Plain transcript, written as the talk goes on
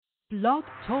Blog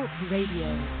Talk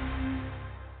Radio.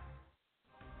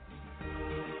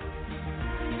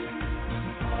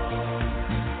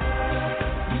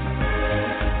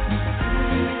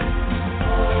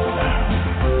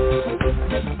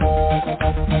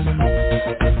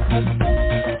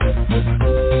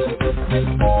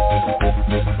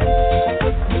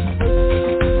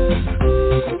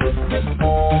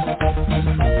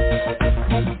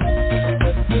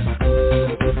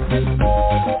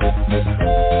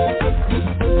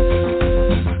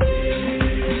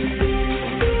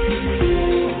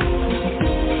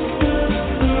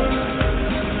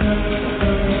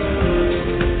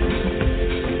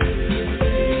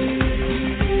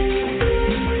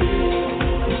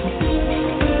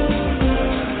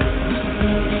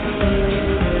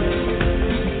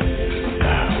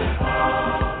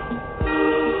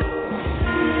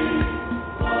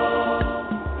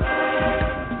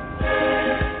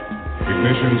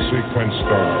 Sequence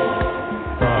start.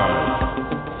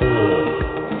 5,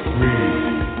 4, 3,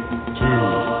 2,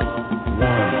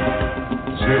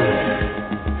 1, 0.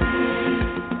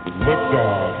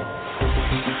 Liftoff.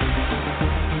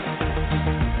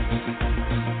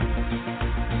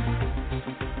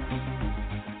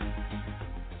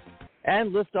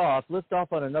 And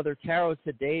liftoff on another Tarot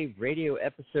Today radio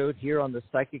episode here on the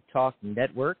Psychic Talk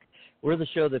Network. We're the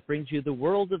show that brings you the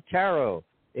world of tarot,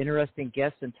 interesting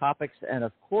guests and topics, and,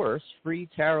 of course, free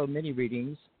tarot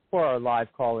mini-readings for our live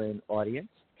call-in audience.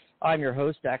 I'm your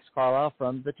host, Dax Carlisle,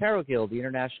 from the Tarot Guild, the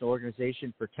international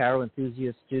organization for tarot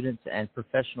enthusiasts, students, and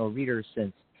professional readers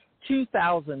since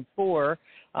 2004.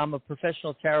 I'm a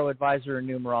professional tarot advisor and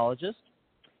numerologist.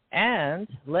 And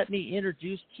let me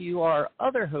introduce to you our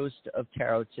other host of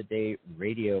Tarot Today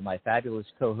Radio, my fabulous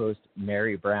co-host,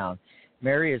 Mary Brown.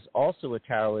 Mary is also a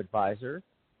tarot advisor,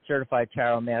 certified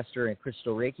tarot master and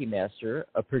crystal Reiki master,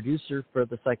 a producer for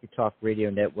the Psychic Talk Radio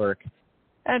Network,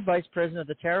 and vice president of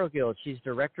the Tarot Guild. She's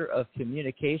director of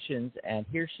communications, and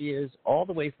here she is all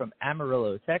the way from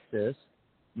Amarillo, Texas,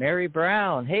 Mary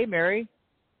Brown. Hey, Mary.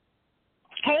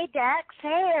 Hey, Dax.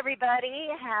 Hey, everybody.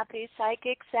 Happy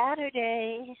Psychic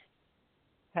Saturday.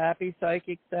 Happy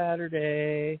Psychic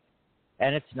Saturday.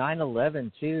 And it's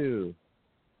 9/11, too.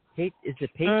 Is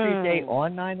it Patriot Day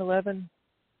on 9/11?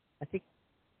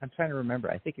 I'm trying to remember.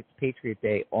 I think it's Patriot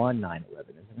Day on 9/11,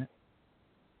 isn't it?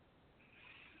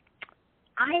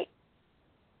 I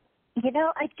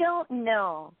don't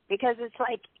know, because it's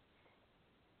like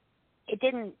it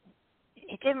didn't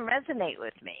resonate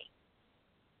with me.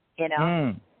 It's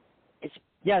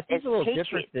a little Patriot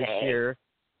different this Day. year.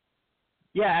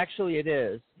 Yeah, actually it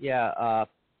is. Yeah,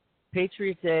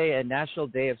 Patriot Day and National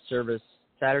Day of Service,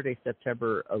 Saturday,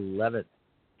 September 11th.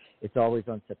 It's always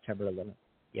on September 11th.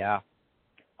 Yeah.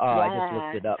 I just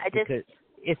looked it up because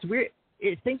it's weird.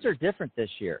 Things are different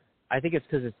this year. I think it's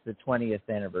because it's the 20th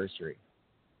anniversary.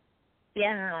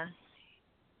 Yeah.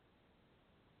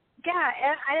 Yeah,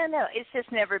 I don't know. It's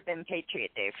just never been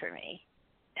Patriot Day for me.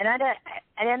 And I don't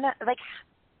know, like,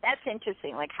 that's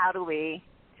interesting. Like,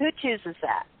 who chooses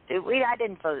that? I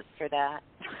didn't vote for that.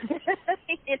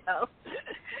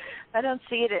 I don't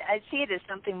see it. I see it as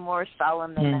something more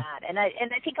solemn than that. And I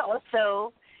think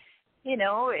also, in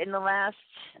the last,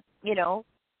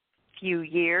 few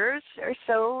years or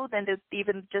so, then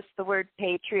even just the word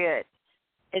patriot,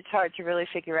 it's hard to really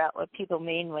figure out what people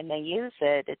mean when they use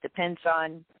it. It depends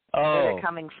on where they're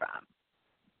coming from.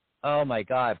 Oh, my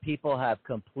God. People have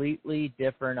completely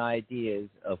different ideas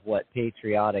of what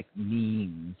patriotic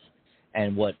means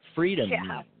and what freedom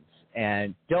means.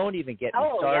 And don't even get me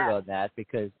started on that,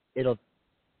 because it'll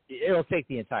take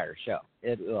the entire show.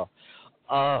 It will.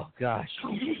 Oh, gosh.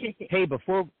 Hey,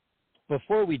 before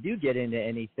we do get into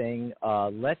anything,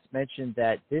 let's mention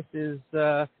that this is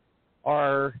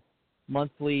our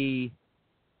monthly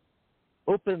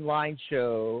open line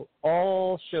show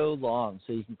all show long.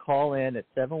 So you can call in at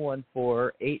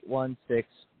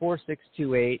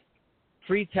 714-816-4628.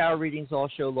 Free tarot readings all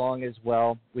show long as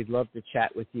well. We'd love to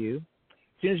chat with you.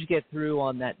 As soon as you get through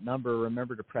on that number,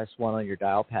 remember to press 1 on your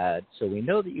dial pad so we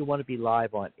know that you want to be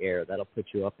live on air. That'll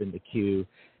put you up in the queue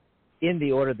in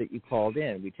the order that you called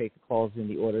in. We take the calls in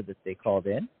the order that they called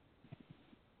in.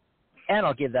 And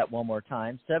I'll give that one more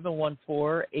time,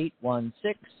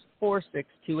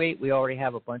 714-816-4628. We already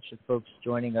have a bunch of folks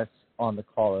joining us on the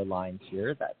caller lines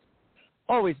here. That's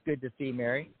always good to see,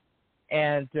 Mary.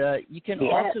 And you can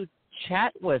also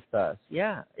chat with us.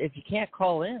 Yeah, if you can't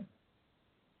call in,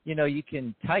 you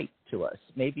can type to us.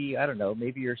 Maybe, I don't know,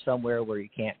 maybe you're somewhere where you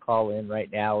can't call in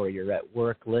right now, or you're at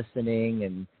work listening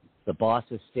and the boss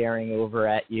is staring over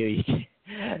at you.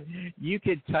 You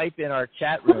could type in our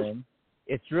chat room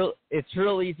It's real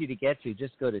easy to get to.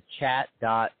 Just go to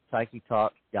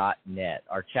chat.psychictalk.net.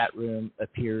 Our chat room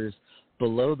appears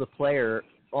below the player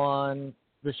on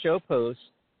the show post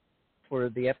for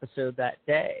the episode that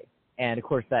day. And, of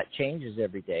course, that changes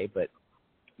every day, but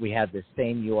we have the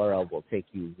same URL. We'll take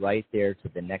you right there to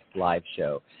the next live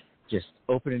show. Just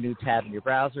open a new tab in your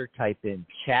browser, type in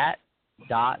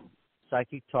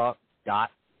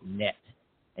chat.psychictalk.net,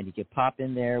 and you can pop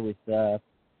in there with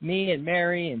me and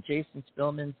Mary, and Jason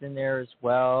Spillman's in there as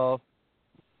well.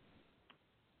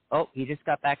 Oh, he just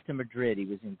got back to Madrid. He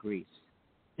was in Greece.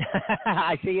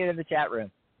 I see you in the chat room.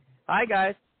 Hi,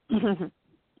 guys.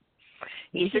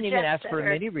 You can even ask for a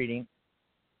mini reading.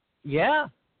 Yeah.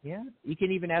 You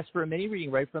can even ask for a mini reading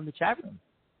right from the chat room.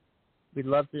 We'd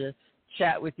love to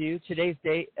chat with you. Today's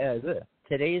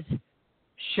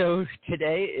show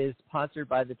today is sponsored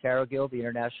by the Tarot Guild, the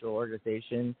international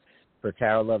organization for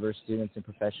tarot lovers, students, and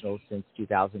professionals since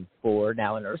 2004,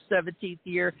 now in our 17th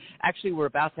year. Actually, we're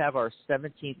about to have our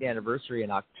 17th anniversary in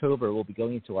October. We'll be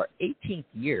going into our 18th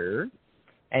year,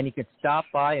 and you can stop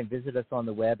by and visit us on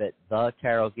the web at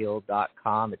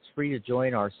thetarotguild.com. It's free to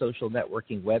join our social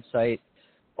networking website,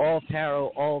 all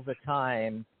tarot, all the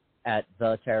time, at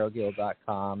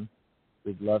thetarotguild.com.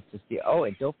 We'd love to see. Oh,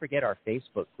 and don't forget our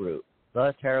Facebook group,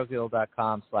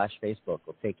 thetarotguild.com/Facebook.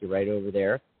 We'll take you right over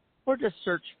there. Or just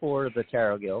search for the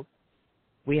Tarot Guild.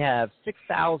 We have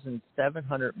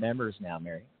 6,700 members now,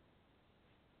 Mary.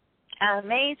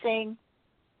 Amazing.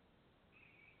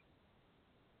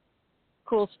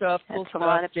 Cool stuff. That's a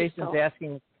lot of people.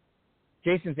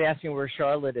 Jason's asking where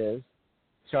Charlotte is.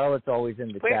 Charlotte's always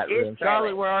in the chat room.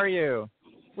 Charlotte, where are you?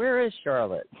 Where is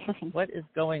Charlotte? What is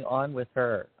going on with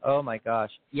her? Oh, my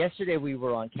gosh. Yesterday we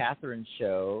were on Catherine's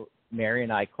show. Mary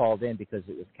and I called in because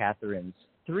it was Catherine's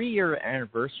 3-year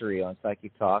anniversary on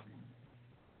Psychic Talk.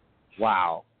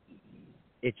 Wow.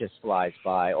 It just flies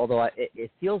by. Although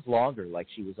it feels longer, like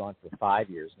she was on for 5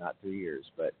 years, not 3 years.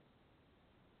 But,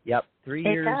 yep, 3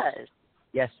 years. It does.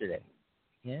 Yesterday.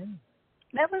 Yeah.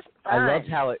 That was fun. I loved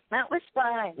how it. That was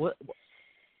fun.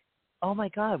 Oh, my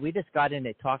God. We just got in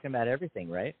it talking about everything,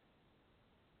 right?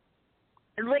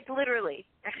 Like literally,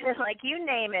 like you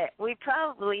name it, we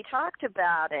probably talked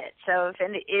about it. So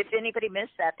if anybody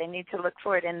missed that, they need to look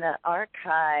for it in the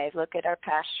archive. Look at our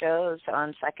past shows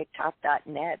on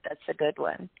psychictalk.net. That's a good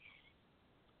one.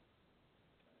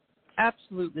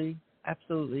 Absolutely.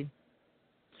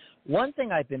 One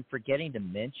thing I've been forgetting to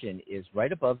mention is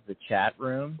right above the chat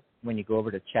room, when you go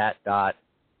over to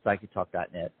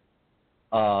chat.psychictalk.net,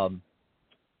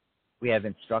 we have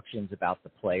instructions about the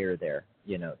player there,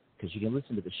 because you can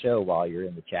listen to the show while you're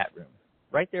in the chat room,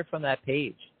 right there from that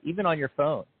page, even on your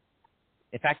phone.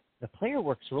 In fact, the player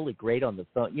works really great on the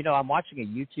phone. I'm watching a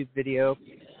YouTube video,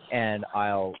 and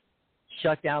I'll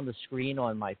shut down the screen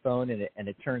on my phone, and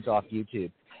it turns off YouTube.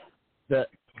 The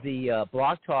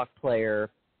Blog Talk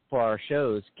player for our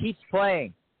shows keeps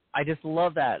playing. I just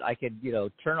love that. I could,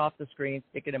 turn off the screen,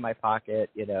 stick it in my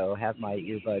pocket, have my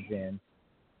earbuds in,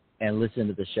 and listen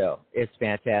to the show. It's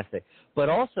fantastic. But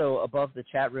also above the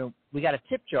chat room, we got a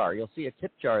tip jar. You'll see a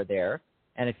tip jar there.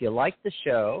 And if you like the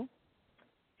show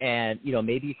and,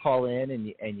 maybe you call in and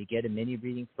you get a mini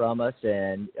reading from us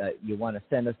and you want to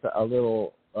send us a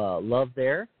little love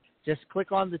there, just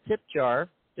click on the tip jar.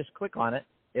 Just click on it.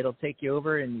 It'll take you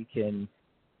over and you can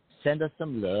send us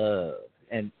some love.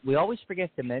 And we always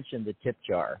forget to mention the tip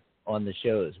jar on the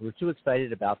shows. We're too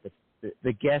excited about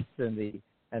the guests and the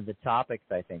topics,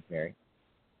 I think, Mary.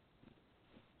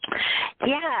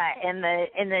 Yeah, in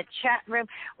the chat room.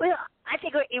 Well, I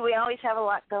think we always have a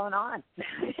lot going on.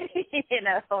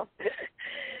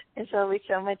 There's always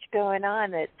so much going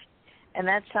on and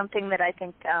that's something that I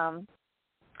think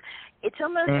it's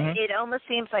almost it almost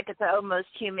seems like it's almost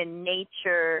human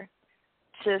nature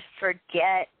to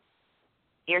forget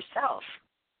yourself.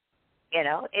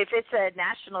 If it's a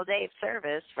National Day of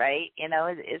Service, right?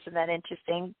 Isn't that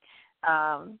interesting?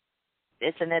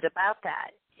 Isn't it about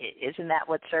that? Isn't that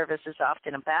what service is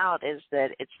often about? Is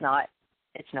that it's not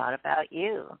about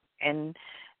you, and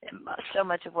so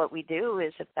much of what we do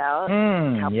is about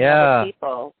helping other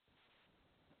people.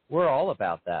 We're all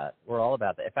about that.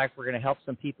 In fact, we're going to help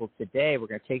some people today. We're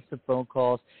going to take some phone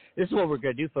calls. This is what we're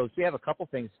going to do, folks. We have a couple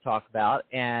things to talk about,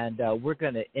 and we're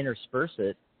going to intersperse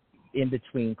it in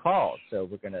between calls. So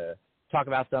we're going to talk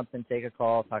about something, take a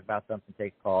call, talk about something,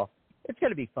 take a call. It's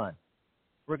going to be fun.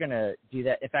 We're going to do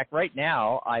that. In fact, right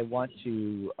now, I want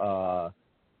to,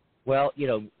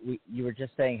 you were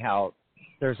just saying how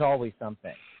there's always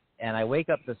something. And I wake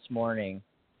up this morning,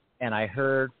 and I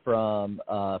heard from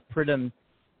Pritam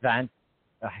I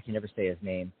can never say his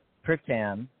name,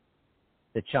 Pritam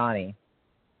Dachani,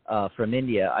 from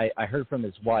India. I heard from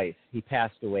his wife. He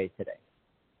passed away today.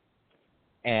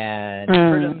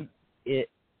 And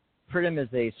Pritam is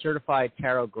a certified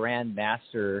tarot grand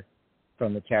master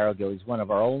from the Tarot Guild. He's one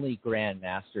of our only grand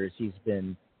masters. He's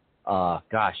been,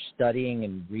 studying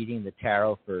and reading the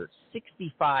tarot for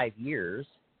 65 years.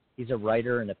 He's a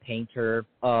writer and a painter.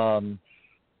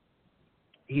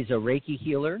 He's a Reiki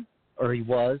healer, or he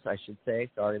was, I should say.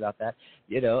 Sorry about that.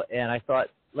 And I thought,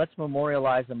 let's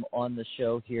memorialize him on the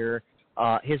show here.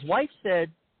 His wife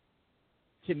said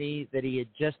to me that he had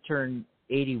just turned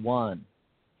 81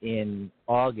 in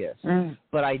August.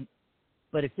 But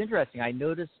it's interesting. I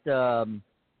noticed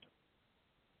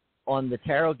on the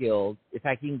Tarot Guild, in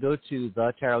fact, you can go to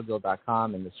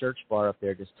thetarotguild.com in the search bar up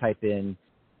there, just type in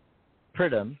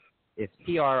Pritam. It's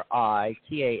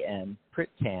Pritan,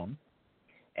 Pritam,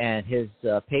 and his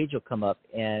page will come up.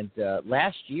 And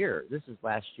last year,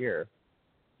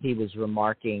 he was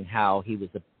remarking how he was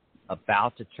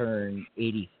about to turn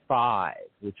 85,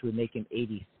 which would make him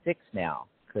 86 now,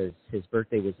 because his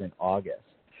birthday was in August.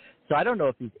 So I don't know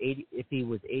if he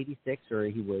was 86 or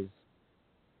he was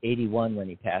 81 when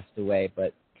he passed away.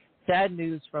 But sad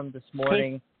news from this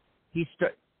morning. He's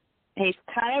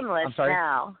timeless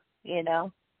now. He's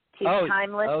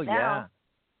timeless now.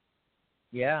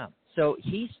 Yeah. So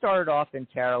he started off in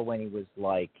tarot when he was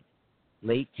like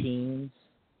late teens,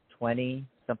 20,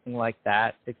 something like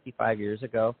that, 65 years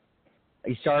ago.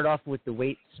 He started off with the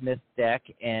Waite Smith deck,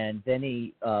 and then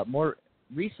he more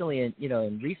recently,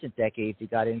 in recent decades, he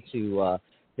got into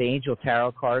the Angel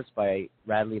Tarot cards by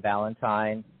Radley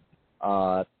Valentine,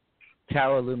 Tarot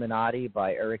Illuminati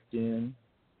by Eric Doon,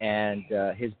 and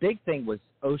his big thing was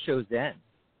Osho Zen.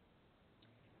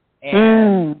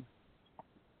 And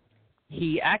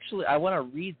he actually, I want to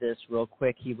read this real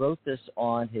quick. He wrote this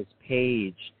on his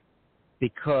page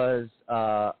because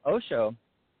Osho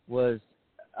was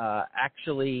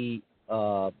actually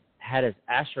had his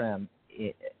ashram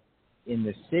in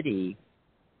the city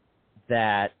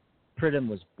that Pritam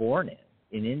was born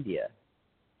in India.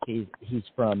 He's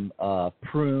from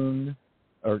Poon.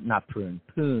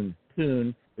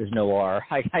 There's no R.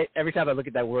 Every time I look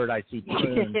at that word, I see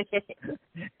Poon.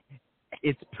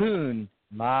 It's Poon.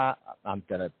 I'm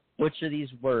going to butcher these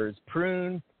words.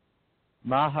 Poon,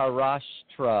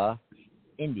 Maharashtra,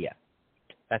 India.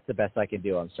 That's the best I can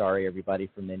do. I'm sorry, everybody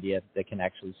from India that can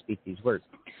actually speak these words.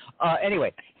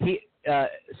 Anyway,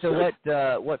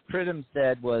 what Pritam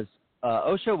said was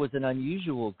Osho was an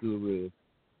unusual guru.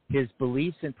 His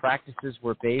beliefs and practices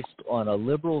were based on a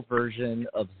liberal version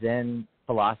of Zen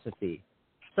philosophy.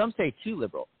 Some say too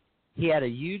liberal. He had a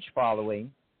huge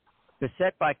following.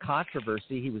 Beset by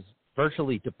controversy, he was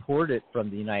virtually deported from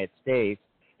the United States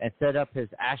and set up his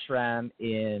ashram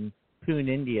in Pune,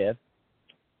 India,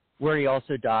 where he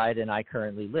also died and I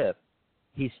currently live.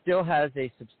 He still has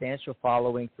a substantial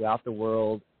following throughout the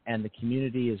world, and the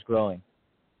community is growing.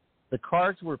 The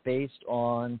cards were based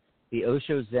on the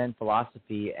Osho Zen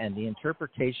philosophy, and the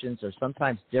interpretations are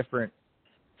sometimes different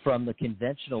from the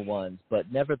conventional ones,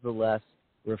 but nevertheless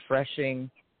refreshing,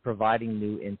 providing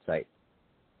new insight.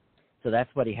 So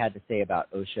that's what he had to say about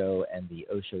Osho and the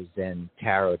Osho Zen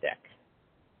tarot deck.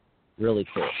 Really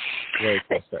cool. Really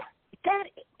cool stuff.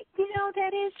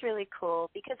 That is really cool,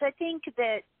 because I think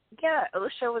that,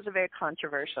 Osho was a very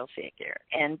controversial figure,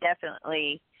 and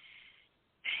definitely,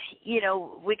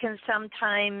 we can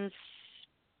sometimes,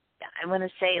 I want to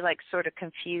say, like, sort of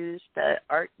confuse the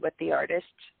art with the artist,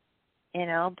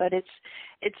 but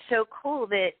it's so cool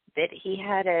that he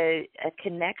had a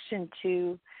connection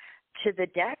to the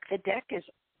deck. The deck is,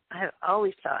 I've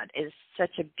always thought, is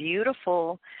such a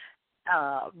beautiful,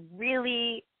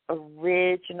 really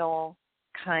original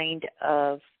kind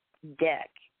of deck.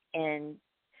 And,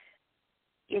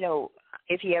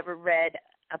 if you ever read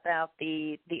about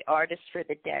the artist for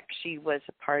the deck, she was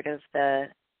a part of the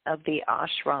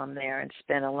ashram there and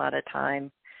spent a lot of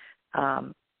time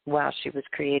while she was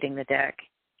creating the deck,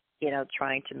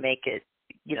 trying to make it,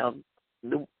 in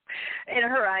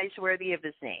her eyes, worthy of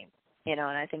his name. And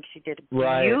I think she did a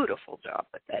beautiful job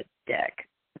with that deck.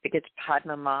 I think it's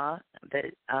Padma Ma,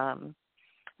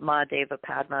 Ma Deva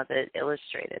Padma, that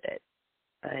illustrated it.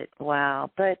 But wow,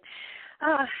 that's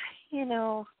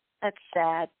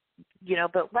sad.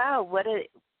 But wow, what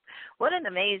an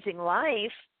amazing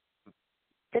life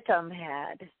that Tom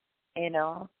had. It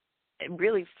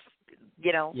really,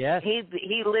 yes.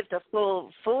 He lived a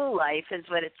full life, is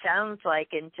what it sounds like,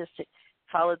 and just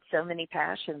followed so many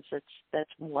passions. That's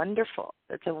wonderful.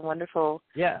 That's a wonderful,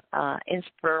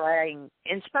 inspiring,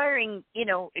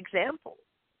 example.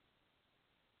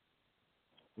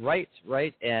 Right.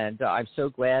 And I'm so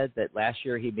glad that last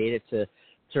year he made it to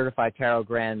certified tarot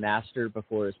grandmaster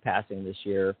before his passing this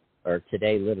year, or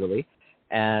today, literally.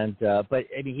 And but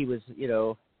I mean, he was,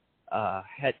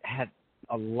 had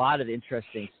a lot of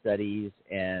interesting studies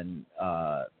and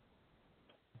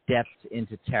depth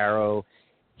into tarot.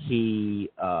 He,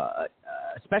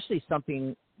 especially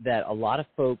something that a lot of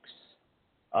folks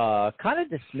kind of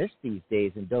dismiss these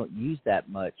days and don't use that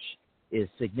much, is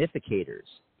significators.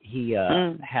 He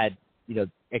had,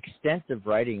 extensive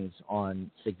writings on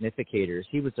significators.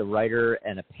 He was a writer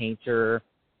and a painter.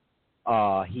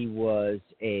 He was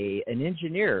an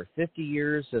engineer, 50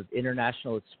 years of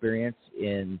international experience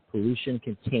in pollution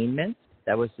containment.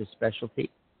 That was his specialty.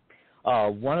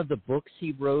 One of the books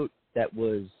he wrote that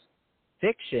was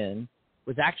fiction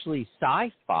was actually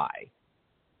sci-fi.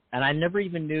 And I never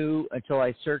even knew until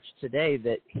I searched today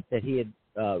that he had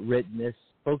written this.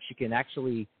 Folks, you can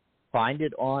actually find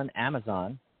it on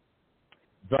Amazon.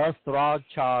 The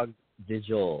Throg-Chog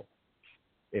Vigil.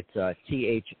 It's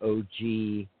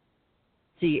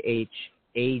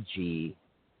THOGCHAG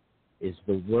is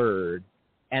the word,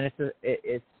 and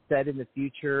it's set in the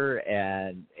future,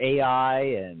 and AI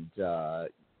and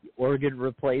organ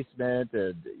replacement,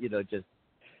 and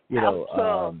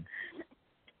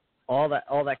all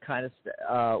that kind of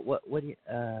stuff. What do you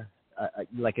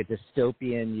like a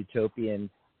dystopian,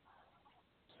 utopian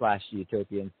 /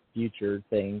 utopian future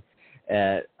thing?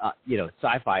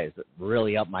 Sci-fi is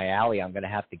really up my alley. I'm going to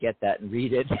have to get that and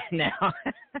read it now.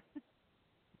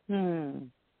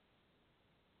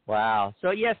 Wow.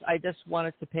 So, yes, I just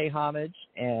wanted to pay homage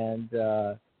and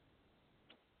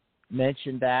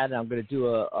mention that. And I'm going to do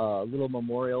a little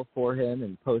memorial for him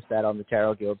and post that on the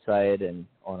Tarot Guild site and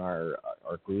on our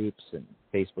groups and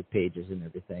Facebook pages and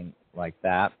everything like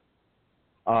that.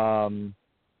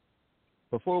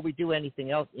 Before we do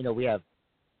anything else, we have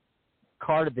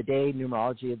card of the day,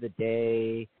 numerology of the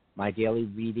day, my daily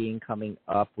reading coming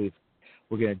up. We're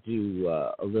going to do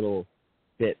a little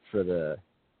bit for the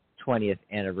 20th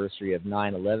anniversary of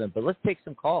 9/11, but let's take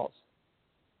some calls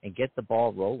and get the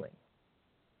ball rolling.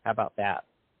 How about that?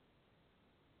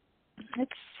 That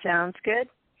sounds good.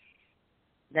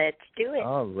 Let's do it.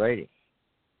 All righty.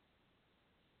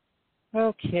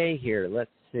 Okay, here. Let's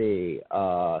see.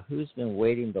 Who's been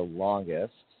waiting the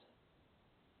longest?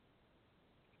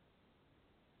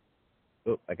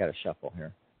 Oh, I got to shuffle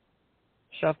here.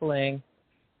 Shuffling.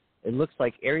 It looks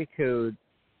like area code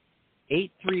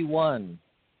 831.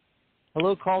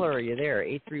 Hello, caller. Are you there?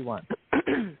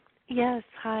 831. Yes.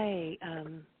 Hi.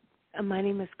 My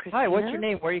name is Christina. Hi. What's your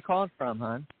name? Where are you calling from,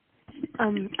 hon?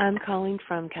 I'm calling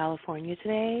from California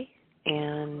today,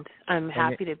 and I'm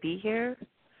happy to be here.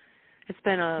 It's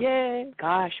been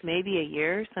maybe a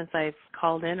year since I've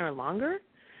called in or longer.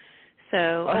 So.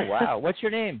 Oh wow. What's your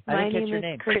name? I didn't catch your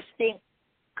name. Christina.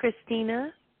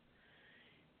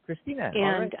 Christina.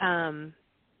 And all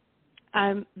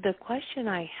right. The question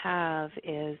I have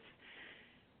is,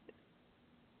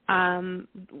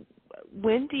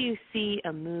 when do you see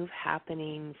a move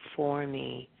happening for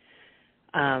me?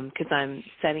 Because I'm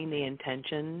setting the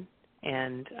intention,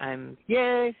 and I'm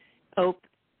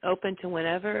open to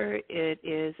whenever it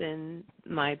is in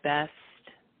my best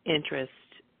interest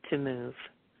to move.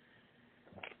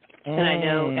 And I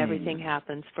know everything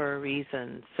happens for a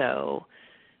reason, so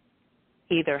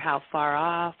either how far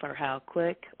off or how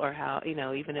quick or how,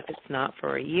 even if it's not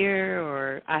for a year,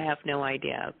 or I have no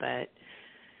idea, but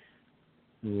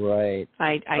right.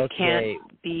 I can't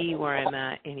be where I'm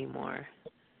at anymore.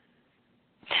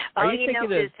 All you know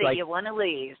is that you want to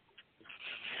leave.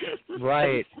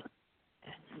 Right.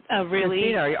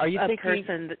 Really, Christina, are you a thinking,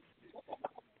 person that,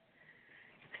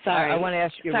 sorry. I want to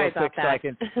ask you sorry real quick about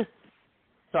that.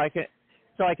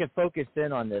 so I can focus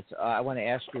in on this. I want to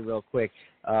ask you real quick.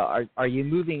 Are you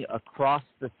moving across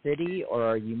the city, or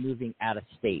are you moving out of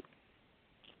state?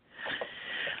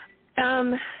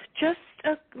 Just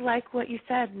like what you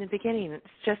said in the beginning,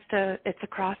 it's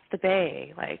across the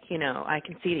bay. Like, I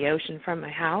can see the ocean from my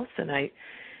house, and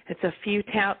it's a few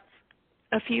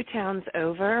towns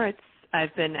over.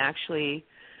 I've been actually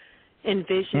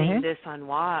envisioning this on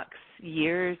walks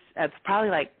years. It's probably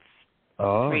like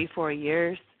 3-4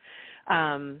 years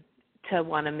to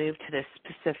want to move to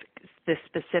this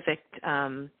specific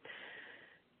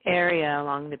area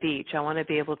along the beach. I want to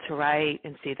be able to write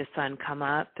and see the sun come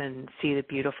up and see the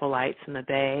beautiful lights in the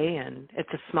bay. And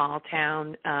it's a small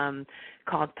town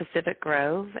called Pacific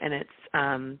Grove, and it's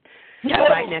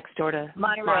right next door to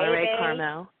Monterey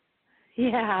Carmel.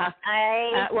 Yeah.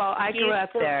 I grew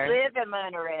up there. I live in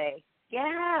Monterey.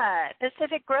 Yeah,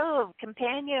 Pacific Grove,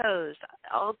 Campanos,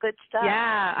 all good stuff.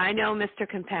 Yeah, I know Mr.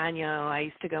 Campano. I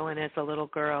used to go in as a little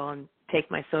girl and take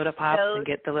my soda pops and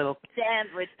get the little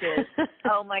sandwiches.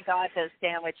 Oh my God, those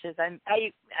sandwiches!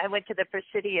 I went to the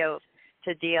Presidio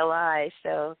to DLI,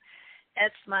 so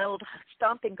that's my old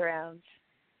stomping grounds.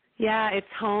 Yeah, it's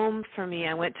home for me.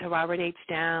 I went to Robert H.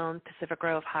 Downs, Pacific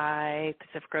Grove High,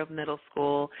 Pacific Grove Middle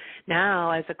School. Now,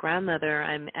 as a grandmother,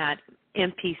 I'm at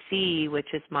MPC, which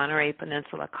is Monterey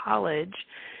Peninsula College,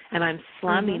 and I'm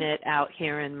slumming it out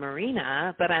here in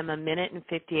Marina, but I'm a minute and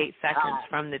 58 seconds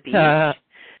from the beach.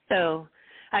 So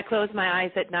I close my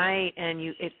eyes at night, and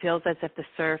it feels as if the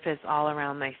surf is all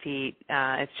around my feet.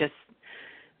 It's just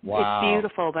it's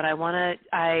beautiful, but I want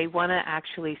to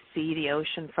actually see the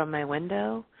ocean from my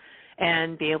window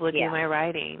and be able to do my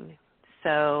writing.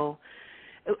 So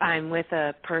I'm with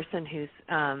a person who's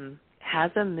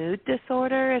has a mood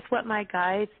disorder, is what my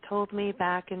guides told me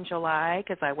back in July,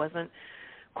 because I wasn't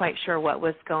quite sure what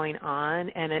was going on,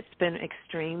 and it's been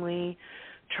extremely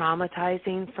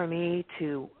traumatizing for me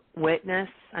to witness.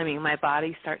 I mean, my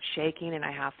body starts shaking, and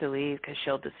I have to leave because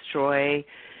she'll destroy,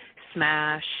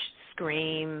 smash,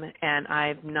 scream, and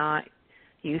I'm not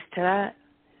used to that.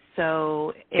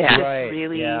 So it's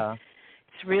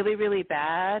it's really, really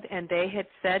bad. And they had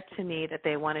said to me that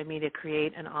they wanted me to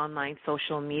create an online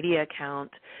social media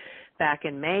account back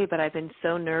in May, but I've been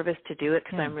so nervous to do it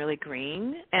because I'm really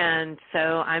green. And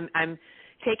so I'm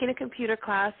taking a computer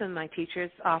class, and my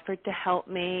teachers offered to help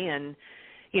me, and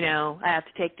I have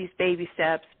to take these baby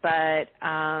steps, but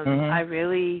I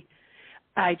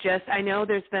know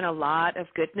there's been a lot of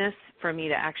goodness for me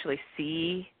to actually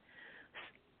see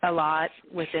a lot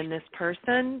within this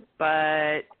person,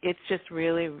 but it's just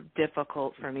really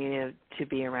difficult for me to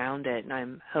be around it, and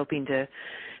I'm hoping to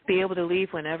be able to leave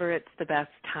whenever it's the best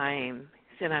time,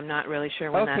 and I'm not really sure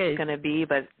when that's going to be,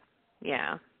 but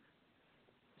yeah.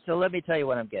 So let me tell you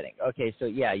what I'm getting. Okay, so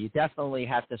you definitely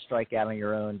have to strike out on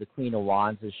your own. The Queen of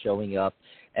Wands is showing up,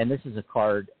 and this is a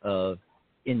card of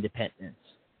independence.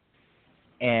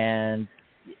 And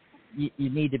you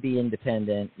need to be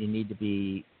independent. You need to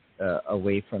be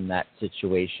away from that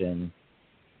situation,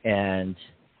 and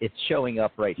it's showing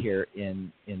up right here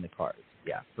in the cards.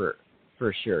 Yeah, for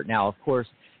sure. Now, of course,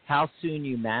 how soon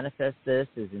you manifest this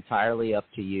is entirely up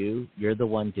to you. You're the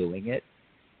one doing it.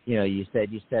 You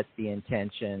said you set the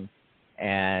intention,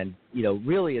 and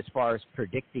really, as far as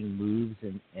predicting moves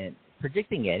and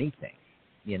predicting anything,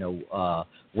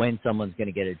 when someone's going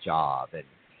to get a job and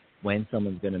when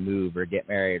someone's going to move or get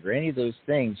married or any of those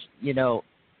things,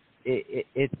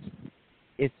 it's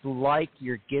like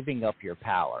you're giving up your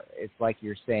power. It's like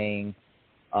you're saying,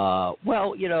 what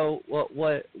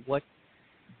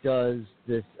does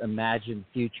this imagined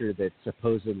future that's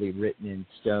supposedly written in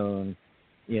stone,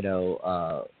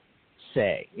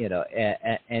 say,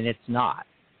 and it's not.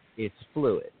 It's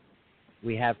fluid.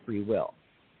 We have free will.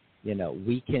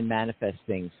 We can manifest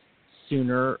things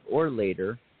sooner or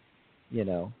later,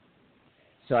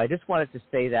 So I just wanted to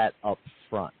say that up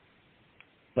front.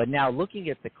 But now looking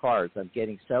at the cards, I'm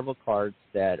getting several cards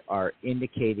that are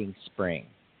indicating spring.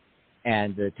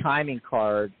 And the timing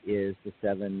card is the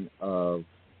Seven of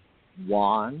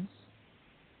Wands.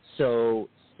 So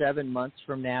 7 months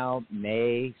from now,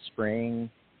 May, spring,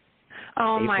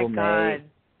 April, my God. May.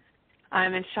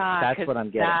 I'm in shock. That's what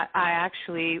I'm getting. I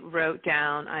actually wrote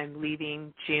down I'm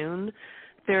leaving June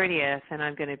 30th, and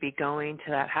I'm going to be going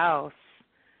to that house.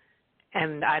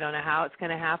 And I don't know how it's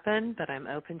going to happen, but I'm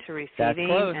open to receiving,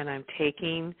 and I'm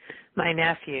taking my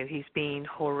nephew. He's being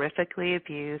horrifically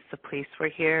abused. The police were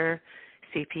here,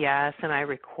 CPS, and I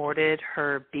recorded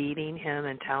her beating him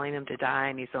and telling him to die,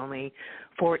 and he's only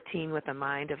 14 with the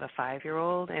mind of a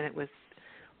 5-year-old, and it was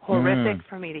horrific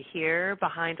for me to hear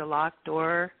behind a locked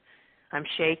door. I'm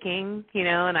shaking,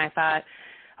 and I thought,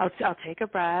 I'll take a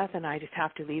breath, and I just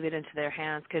have to leave it into their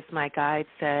hands because my guide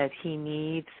said his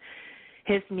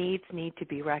needs need to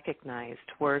be recognized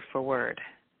word for word.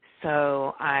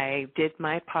 So I did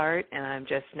my part, and I'm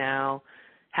just now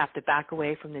have to back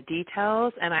away from the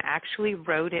details, and I actually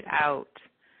wrote it out.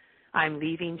 I'm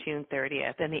leaving June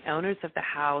 30th, and the owners of the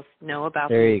house know about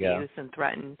the abuse and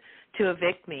threatened to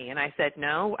evict me. And I said,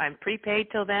 no, I'm prepaid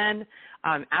till then.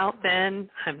 I'm out then.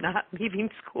 I'm not leaving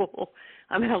school.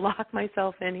 I'm going to lock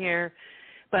myself in here,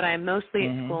 but I'm mostly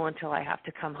at school until I have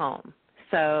to come home.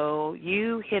 So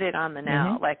you hit it on the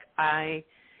nail. Like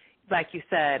you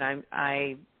said,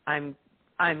 I'm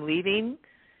leaving.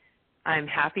 I'm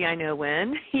happy I know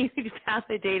when. You just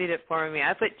validated it for me.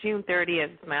 I put June 30th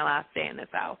as my last day in this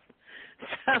house.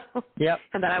 So,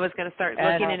 and then I was going to start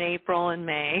looking in April and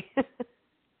May.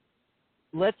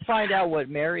 Let's find out what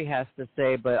Mary has to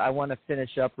say, but I want to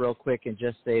finish up real quick and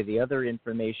just say the other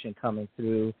information coming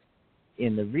through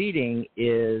in the reading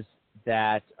is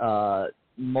that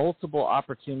multiple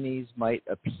opportunities might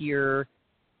appear,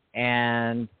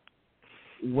 and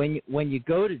when you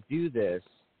go to do this,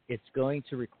 it's going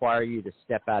to require you to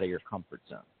step out of your comfort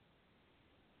zone.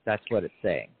 That's what it's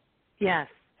saying. Yes.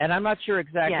 And I'm not sure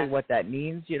exactly what that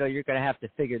means. You're going to have to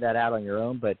figure that out on your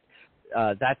own, but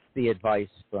that's the advice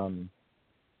from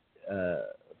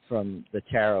the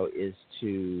tarot, is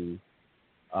to,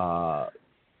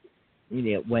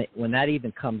 when that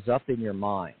even comes up in your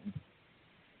mind,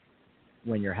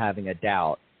 when you're having a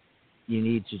doubt, you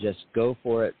need to just go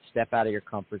for it, step out of your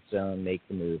comfort zone, make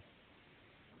the move.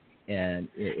 And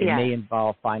it may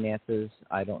involve finances,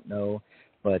 I don't know,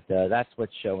 but that's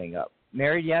what's showing up.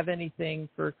 Mary, do you have anything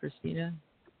for Christina?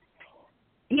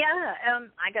 Yeah,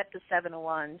 I got the 7 of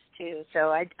Wands too,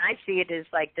 so I see it as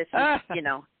like this is,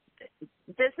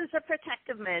 this is a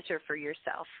protective measure for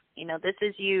yourself. This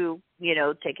is you,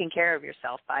 taking care of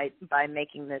yourself by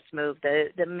making this move.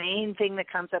 The main thing that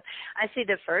comes up, I see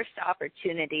the first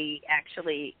opportunity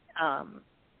actually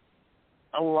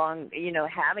along,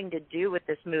 having to do with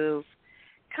this move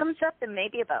comes up in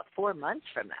maybe about 4 months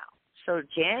from now. So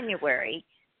January.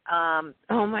 Oh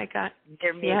my God.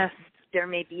 There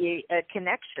may be a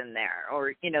connection there,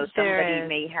 or somebody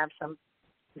may have some.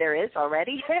 There is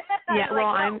already. Yeah. Well,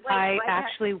 I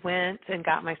actually went and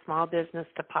got my small business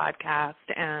to podcast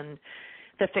and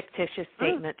the fictitious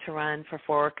statement to run for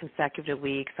 4 consecutive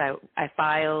weeks. I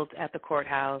filed at the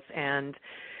courthouse, and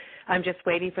I'm just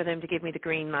waiting for them to give me the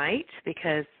green light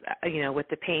because, with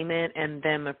the payment and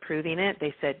them approving it,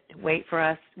 they said, wait for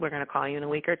us. We're going to call you in a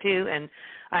week or two. And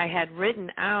I had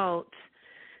written out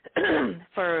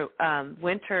for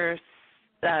winter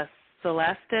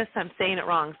solstice. I'm saying it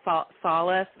wrong.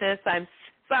 Solstice. I'm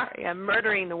sorry. I'm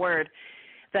murdering the word.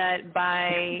 That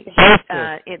by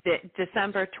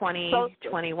December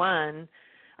 2021,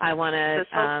 I want to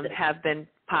have been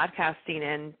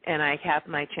podcasting, and I have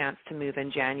my chance to move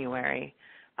in January,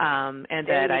 and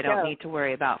that I don't need to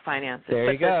worry about finances.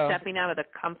 There you go. Stepping out of the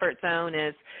comfort zone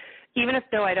is, even if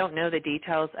though I don't know the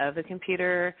details of the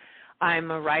computer,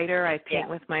 I'm a writer. I paint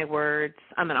with my words.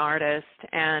 I'm an artist,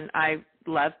 and I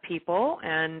love people,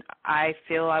 and I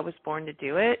feel I was born to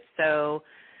do it. So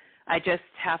I just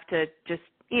have to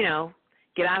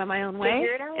get out of my own way,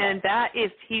 and that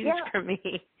is huge for me.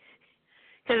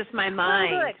 Because it's my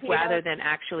mind rather than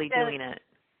actually doing it.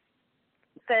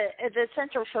 The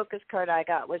central focus card I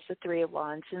got was the 3 of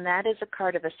Wands, and that is a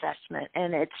card of assessment,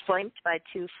 and it's flanked by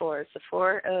 2 4s, the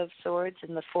 4 of Swords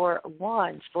and the 4 of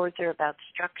Wands. Swords are about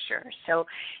structure. So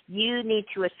you need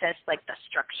to assess, the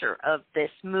structure of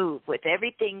this move with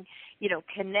everything,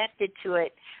 connected to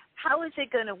it. How is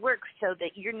it going to work so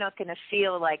that you're not going to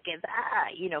feel like it's,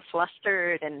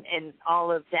 flustered and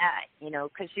all of that,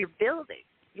 because you're building.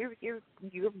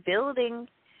 You're building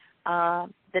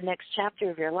the next chapter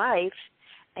of your life,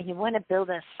 and you want to build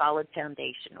a solid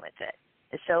foundation with it.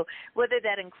 So whether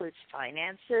that includes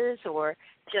finances or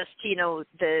just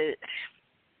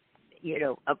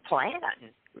a plan,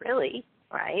 really,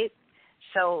 right?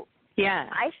 So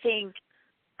I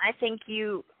think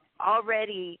you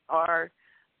already are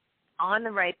on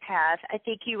the right path. I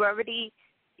think you already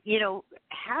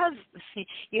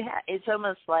it's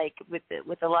almost like with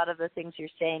a lot of the things you're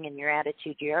saying and your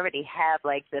attitude, you already have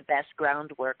the best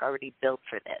groundwork already built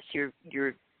for this. You've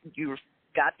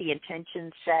got the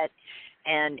intention set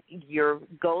and your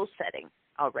goal setting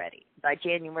already. By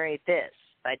January this,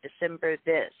 by December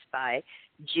this, by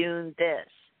June this.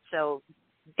 So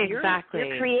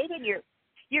exactly.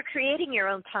 You're creating your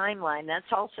own timeline.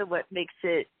 That's also what makes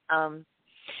it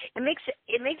It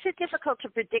makes it difficult to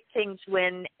predict things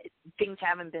when things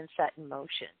haven't been set in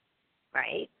motion,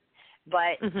 right?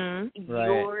 But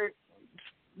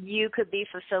you could be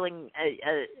fulfilling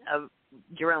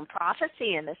your own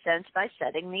prophecy in a sense by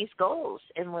setting these goals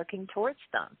and working towards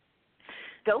them.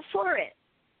 Go for it.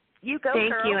 You go,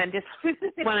 Thank girl. you. And just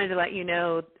wanted to let you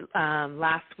know,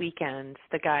 last weekend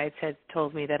the guides had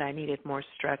told me that I needed more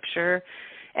structure,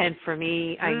 and for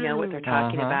me, I know what they're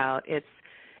talking about.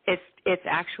 It's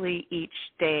actually each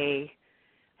day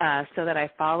so that I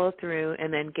follow through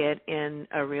and then get in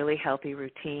a really healthy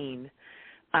routine.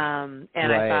 And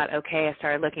I thought, okay, I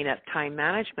started looking at time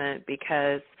management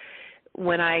because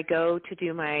when I go to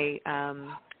do my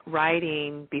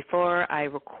writing, before I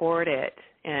record it,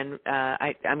 and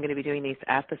I'm going to be doing these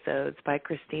episodes by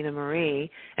Christina Marie,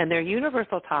 and they're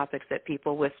universal topics that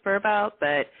people whisper about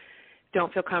but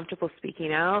don't feel comfortable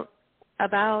speaking out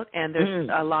about, and there's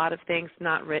a lot of things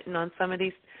not written on some of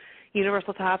these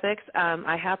universal topics.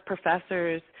 I have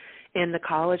professors in the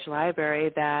college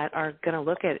library that are going to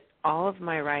look at all of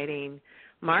my writing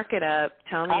mark it up,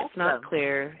 tell me it's not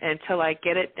clear until I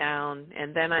get it down,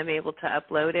 and then I'm able to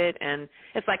upload it. And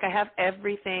it's like I have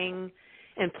everything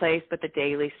in place but the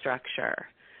daily structure.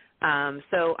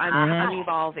 So I'm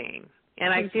evolving,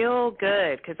 and I feel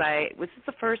good because this is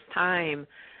the first time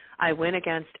I went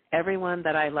against everyone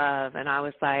that I love, and I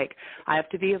was like, I have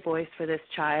to be a voice for this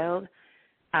child.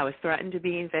 I was threatened to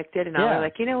be evicted, and I was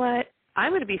like, you know what?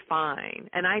 I'm going to be fine,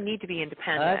 and I need to be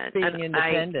independent. That's being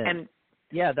independent.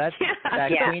 That's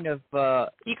that queen of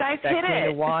you guys that hit queen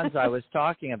it. of wands I was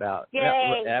talking about.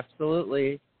 Yay. Yeah,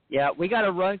 absolutely. Yeah, we got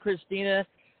to run, Christina.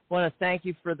 Want to thank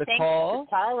you for the call. Thanks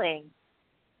for calling.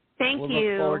 Thank you. We'll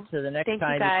look forward to the next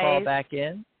time you call back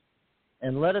in,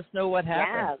 and let us know what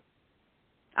happened. Yeah.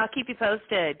 I'll keep you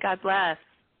posted. God bless.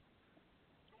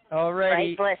 All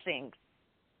righty. Right, blessings.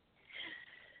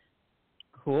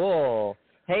 Cool.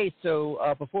 Hey, so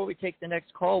before we take the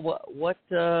next call, what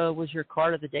was your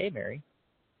card of the day, Mary?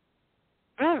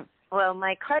 Well,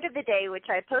 my card of the day, which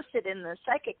I posted in the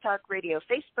Psychic Talk Radio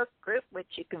Facebook group,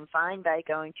 which you can find by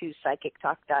going to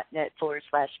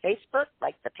psychictalk.net/Facebook,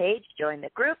 like the page, join the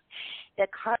group. The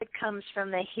card comes from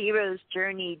the Hero's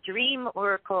Journey Dream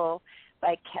Oracle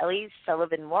by Kelly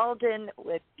Sullivan Walden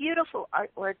with beautiful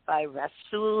artwork by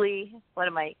Rasuli, one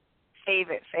of my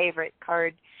favorite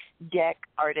card deck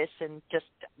artists and just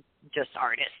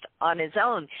artist on his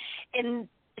own. And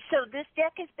so this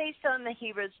deck is based on the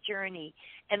Hero's Journey,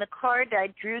 and the card I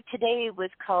drew today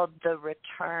was called The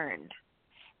Return,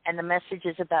 and the message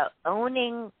is about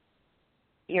owning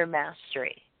your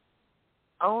mastery.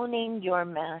 Owning your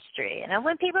mastery. And I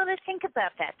want people to think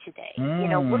about that today.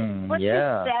 What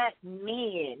does that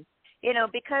mean?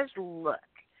 Because look,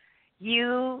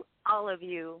 all of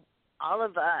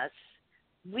us,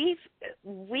 we've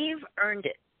earned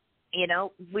it.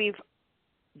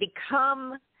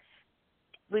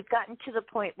 We've gotten to the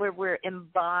point where we're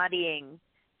embodying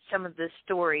some of the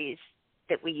stories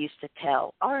that we used to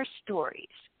tell, our stories.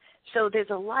 So there's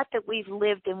a lot that we've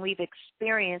lived and we've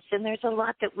experienced, and there's a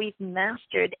lot that we've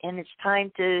mastered, and it's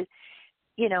time to,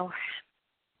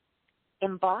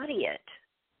 embody it.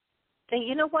 Say,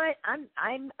 you know what?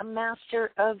 I'm a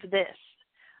master of this.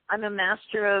 I'm a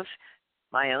master of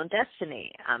my own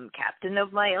destiny. I'm captain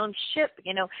of my own ship.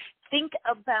 Think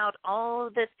about all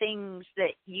the things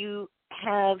that you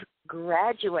have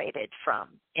graduated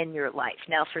from in your life.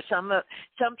 Now, for some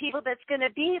people, that's going to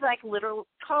be like literal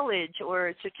college or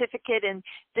a certificate in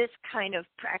this kind of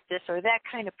practice or that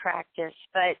kind of practice.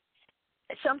 But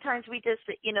sometimes we just,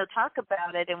 talk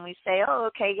about it and we say, oh,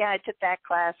 okay, yeah, I took that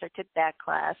class.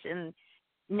 And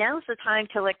now's the time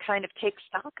to kind of take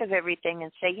stock of everything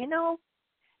and say,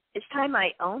 it's time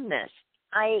I own this.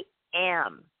 I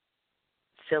am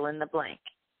fill in the blank.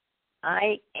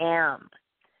 I am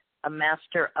a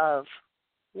master of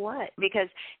what? Because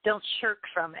don't shirk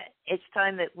from it. It's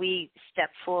time that we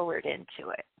step forward into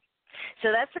it.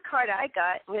 So that's the card I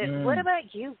got. What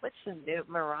about you? What's the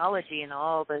numerology and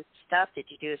all the stuff? Did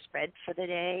you do a spread for the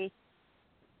day?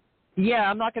 Yeah,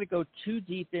 I'm not going to go too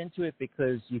deep into it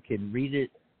because you can read it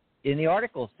in the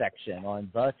article section on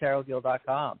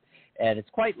thetarotguild.com. And it's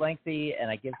quite lengthy,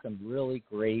 and I give some really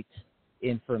great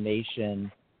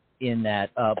information in that.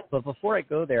 But before I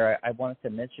go there, I wanted to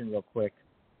mention real quick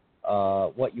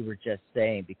what you were just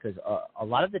saying, because a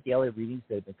lot of the daily readings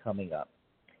that have been coming up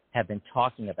have been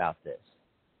talking about this.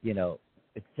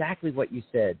 Exactly what you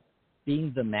said,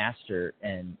 being the master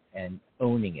and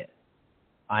owning it.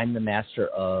 I'm the master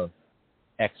of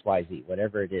XYZ,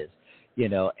 whatever it is,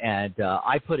 and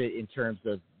I put it in terms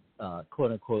of,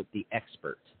 quote unquote, the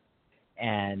expert.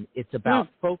 And it's about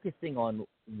focusing on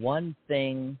one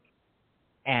thing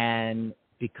and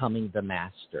becoming the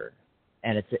master.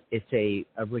 And it's a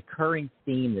recurring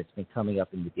theme that's been coming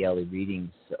up in the daily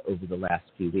readings over the last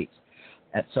few weeks.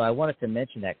 And so I wanted to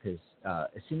mention that because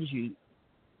as soon as you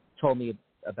told me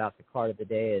about the card of the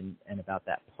day and about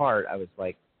that part, I was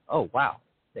like, oh, wow,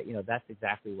 that's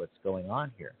exactly what's going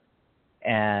on here.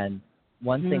 And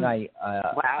one thing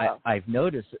I've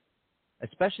noticed,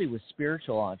 especially with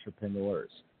spiritual entrepreneurs,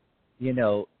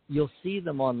 you'll see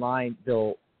them online.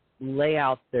 They'll lay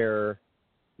out their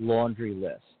laundry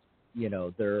list.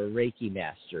 They're a Reiki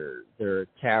master, they're a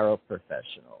tarot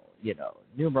professional,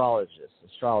 numerologist,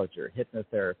 astrologer,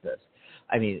 hypnotherapist.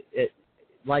 I mean,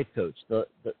 life coach. The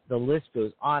list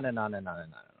goes on and on and on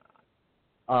and on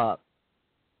and on.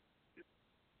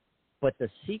 But the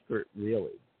secret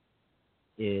really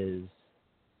is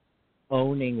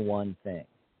owning one thing.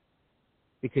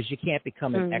 Because you can't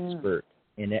become an expert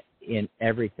in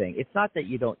everything. It's not that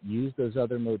you don't use those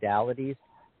other modalities,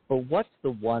 but what's the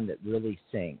one that really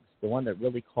sings, the one that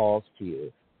really calls to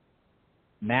you?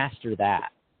 Master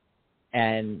that.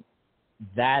 And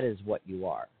that is what you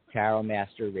are. Tarot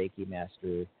master, Reiki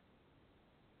master,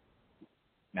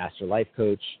 master life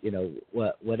coach,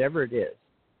 whatever it is.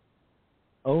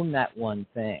 Own that one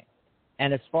thing.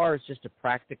 And as far as just a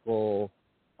practical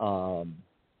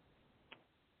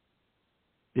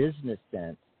business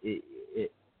sense,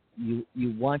 you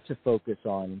want to focus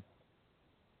on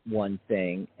one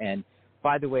thing. And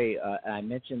by the way, I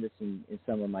mentioned this in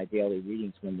some of my daily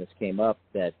readings when this came up,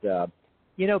 that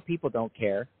people don't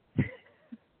care.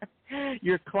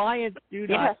 Your clients do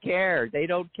not care. They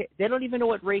don't care. They don't even know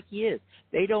what Reiki is.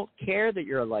 They don't care that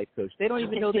you're a life coach. They don't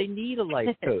even know they need a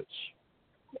life coach.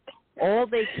 All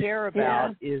they care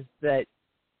about is that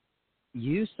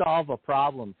you solve a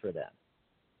problem for them.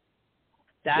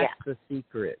 That's the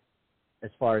secret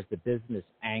as far as the business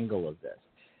angle of this.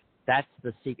 That's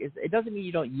the secret. It doesn't mean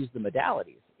you don't use the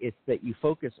modalities. It's that you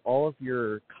focus all of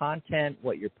your content,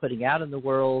 what you're putting out in the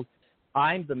world.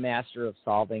 I'm the master of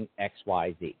solving X,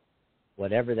 Y, Z,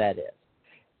 whatever that is.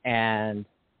 And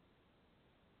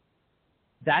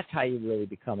that's how you really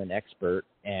become an expert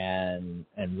and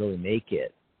really make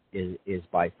it, is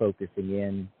by focusing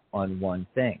in on one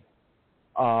thing.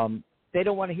 They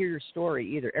don't want to hear your story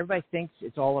either. Everybody thinks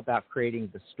it's all about creating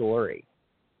the story.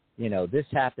 This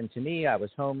happened to me. I was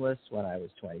homeless when I was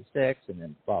 26, and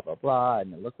then blah, blah, blah,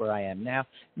 and then look where I am now.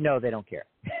 No, they don't care.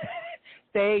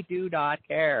 They do not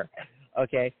care,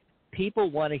 okay? People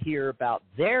want to hear about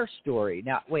their story.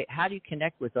 Now, wait, how do you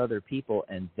connect with other people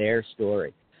and their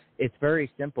story? It's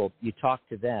very simple. You talk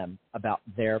to them about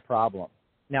their problem.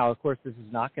 Now, of course, this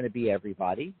is not going to be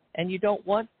everybody, and you don't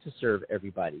want to serve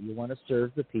everybody. You want to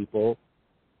serve the people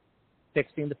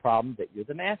fixing the problem that you're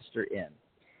the master in.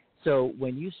 So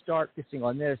when you start focusing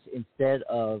on this, instead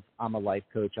of I'm a life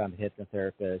coach, I'm a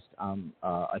hypnotherapist, I'm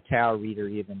a tarot reader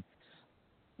even,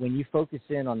 when you focus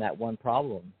in on that one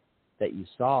problem that you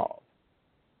solve,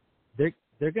 they're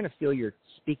going to feel you're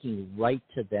speaking right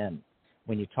to them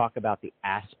when you talk about the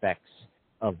aspects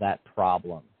of that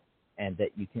problem, and that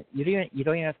you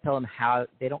don't even have to tell them how.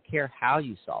 They don't care how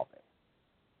you solve it.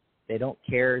 They don't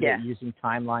care that you're using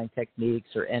timeline techniques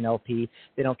or NLP.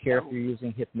 They don't care if you're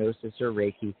using hypnosis or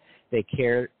Reiki. They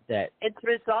care that it's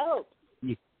results.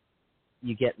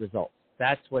 You get results.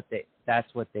 That's what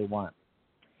they want.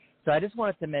 So I just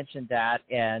wanted to mention that.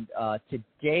 And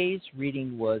today's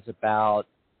reading was about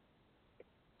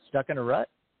stuck in a rut.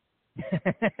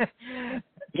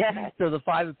 So the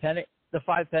Five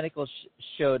of Pentacles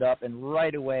showed up, and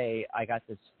right away I got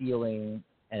this feeling,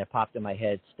 and it popped in my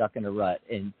head: stuck in a rut.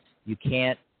 And you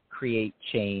can't create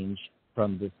change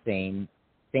from the same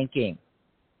thinking.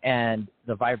 And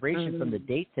the vibration from the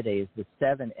date today is the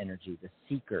 7 energy, the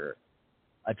seeker,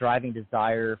 a driving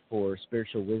desire for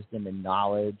spiritual wisdom and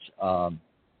knowledge.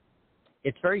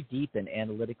 It's very deep and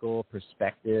analytical,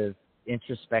 perspective,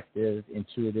 introspective,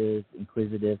 intuitive,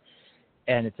 inquisitive,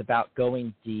 and it's about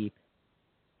going deep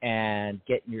and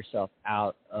getting yourself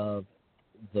out of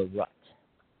the rut.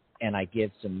 And I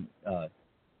give some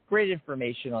great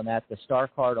information on that. The star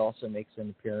card also makes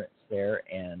an appearance there,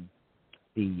 and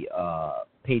the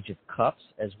Page of Cups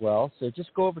as well. So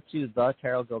just go over to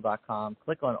thetarotgirl.com,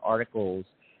 click on articles,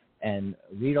 and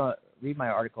read my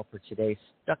article for today.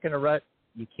 Stuck in a rut,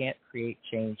 you can't create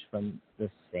change from the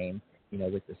same,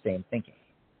 with the same thinking.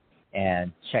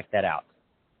 And check that out.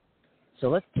 So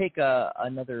let's take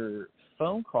another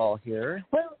phone call here.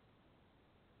 Well,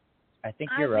 I think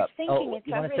you're up. You want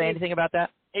to say anything about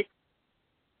that?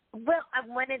 Well, I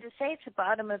wanted to say it's the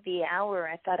bottom of the hour.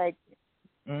 I thought I'd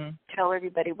tell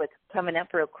everybody what's coming up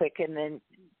real quick, and then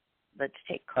let's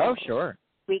take calls. Oh, sure.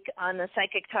 Week on the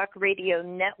Psychic Talk Radio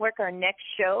Network. Our next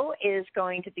show is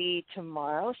going to be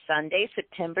tomorrow, Sunday,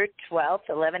 September 12th,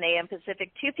 11 a.m.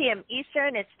 Pacific, 2 p.m.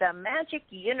 Eastern. It's the Magic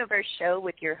Universe Show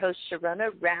with your host,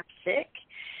 Sharona Rapsick.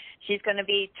 She's going to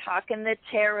be talking the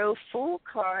Tarot Fool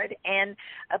card and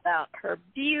about her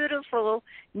beautiful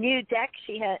new deck.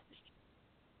 She has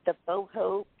the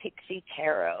Boho Pixie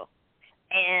Tarot.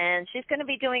 And she's going to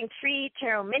be doing free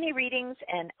tarot mini readings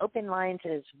and open lines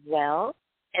as well.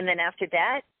 And then after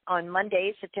that, on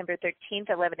Monday, September 13th,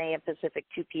 11 a.m. Pacific,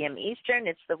 2 p.m. Eastern,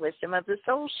 it's the Wisdom of the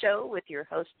Soul Show with your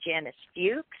host, Janice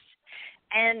Fuchs.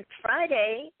 And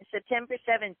Friday, September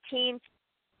 17th,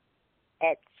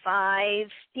 at 5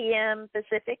 p.m.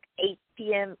 Pacific, 8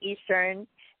 p.m. Eastern,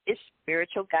 is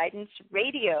Spiritual Guidance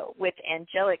Radio with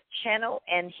angelic channel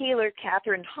and healer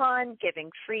Catherine Hahn giving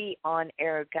free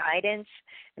on-air guidance.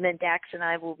 And then Dax and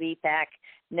I will be back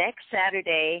next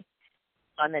Saturday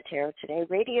on the Tarot Today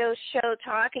radio show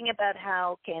talking about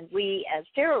how can we as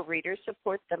tarot readers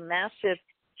support the massive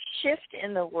shift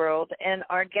in the world, and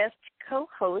our guest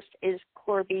co-host is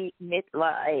Corby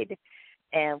Mitleid,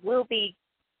 and we'll be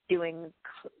taking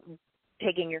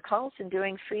your calls and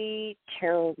doing free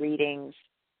tarot readings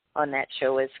on that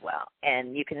show as well.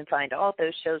 And you can find all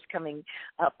those shows coming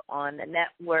up on the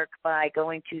network by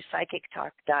going to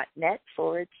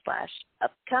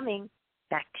psychictalk.net/upcoming.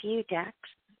 Back to you, Dax.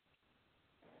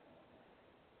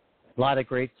 A lot of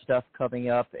great stuff coming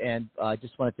up, and I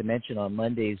just wanted to mention on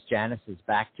Mondays, Janice is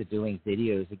back to doing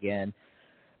videos again.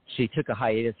 She took a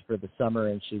hiatus for the summer,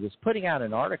 and she was putting out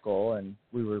an article, and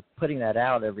we were putting that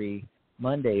out every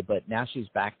Monday, but now she's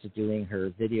back to doing her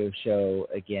video show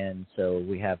again. So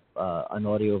we have an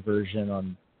audio version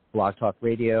on Blog Talk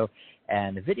Radio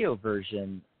and a video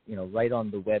version, right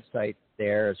on the website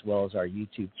there, as well as our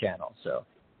YouTube channel. So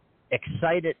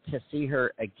excited to see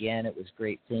her again. It was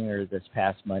great seeing her this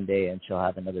past Monday, and she'll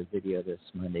have another video this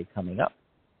Monday coming up.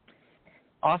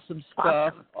 Awesome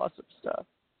stuff. Awesome stuff.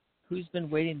 Who's been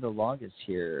waiting the longest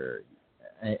here?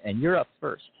 And you're up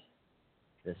first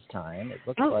this time. It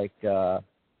looks like,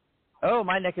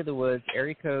 my neck of the woods,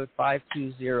 area code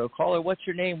 520. Caller, what's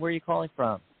your name? Where are you calling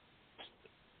from?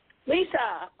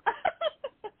 Lisa.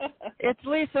 It's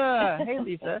Lisa. Hey,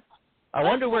 Lisa. I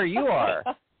wonder where you are.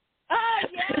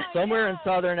 Somewhere in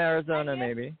southern Arizona,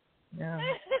 maybe. Yeah.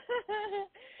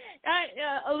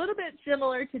 A little bit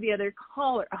similar to the other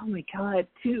caller. Oh my God,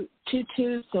 too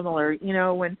similar.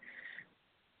 When,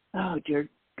 oh dear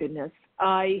goodness,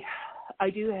 I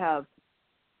do have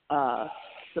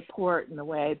support in the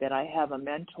way that I have a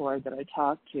mentor that I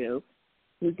talk to,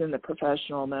 who's in the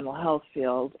professional mental health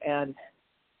field, and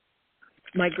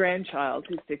my grandchild,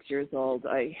 who's 6 years old,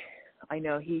 I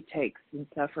know he takes and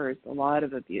suffers a lot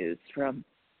of abuse from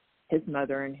his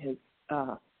mother and his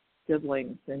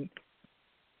siblings, and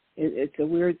it's a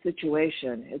weird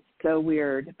situation. It's so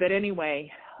weird. But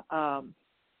anyway,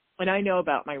 when I know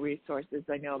about my resources,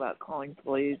 I know about calling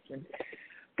police and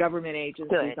government agencies.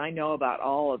 Good. I know about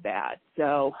all of that.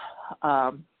 So,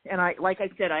 and like I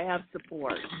said, I have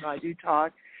support. I do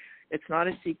talk. It's not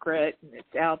a secret, and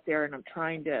it's out there, and I'm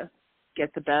trying to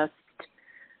get the best.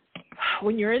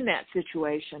 When you're in that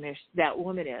situation, if that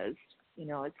woman is,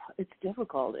 it's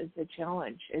difficult. It's a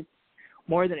challenge. It's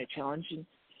more than a challenge. And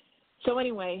so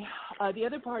anyway, the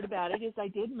other part about it is I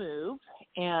did move,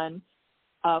 and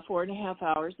 4.5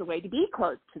 hours away to be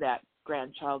close to that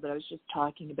grandchild that I was just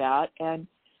talking about, and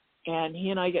he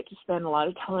and I get to spend a lot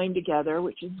of time together,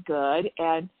 which is good,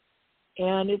 and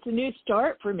it's a new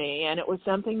start for me, and it was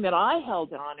something that I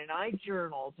held on, and I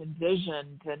journaled and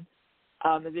visioned, and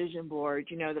the vision board,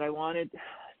 that I wanted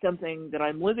something that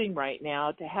I'm living right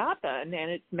now to happen,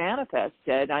 and it's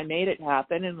manifested. I made it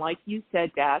happen, and like you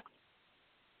said, Dax,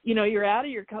 you're out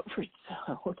of your comfort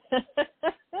zone,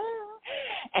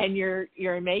 and you're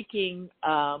making,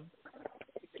 and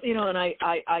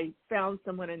I found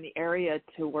someone in the area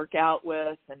to work out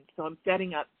with, and so I'm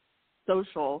setting up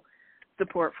social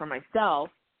support for myself,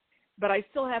 but I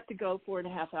still have to go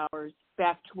 4.5 hours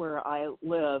back to where I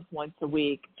live once a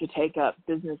week to take up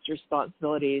business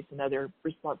responsibilities and other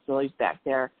responsibilities back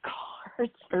there.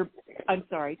 I'm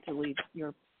sorry to leave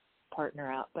your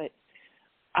partner out, but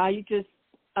I just,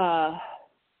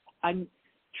 I'm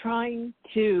trying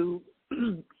to,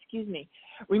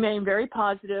 remain very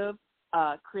positive,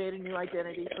 create a new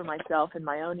identity for myself in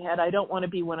my own head. I don't want to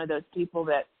be one of those people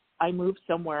that I moved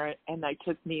somewhere and I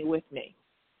took me with me.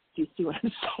 Do you see what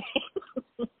I'm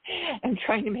saying? I'm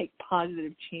trying to make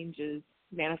positive changes,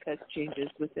 manifest changes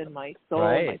within my soul,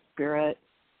 my spirit.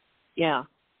 Yeah.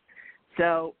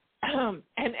 So,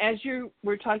 and as you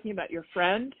were talking about your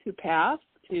friend who passed,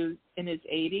 who's in his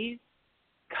 80s,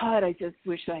 God, I just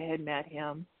wish I had met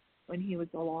him when he was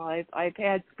alive. I've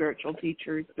had spiritual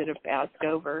teachers that have passed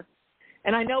over,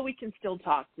 and I know we can still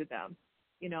talk to them.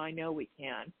 I know we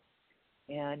can.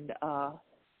 And,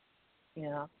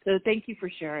 so thank you for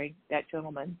sharing that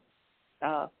gentleman's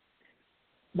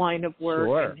line of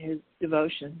work and his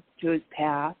devotion to his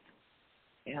path.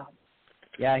 Yeah.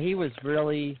 Yeah, he was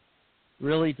really,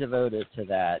 really devoted to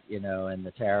that, in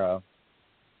the tarot.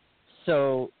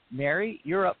 So, Mary,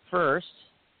 you're up first.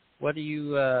 What do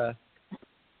you...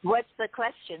 What's the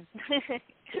question?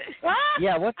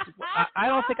 Yeah, I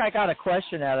don't think I got a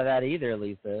question out of that either,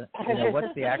 Lisa.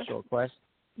 What's the actual question?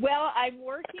 Well, I'm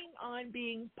working on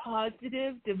being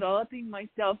positive, developing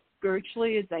myself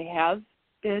spiritually as I have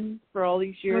been for all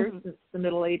these years since the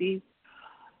middle 80s.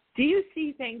 Do you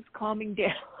see things calming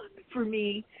down for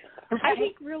me? I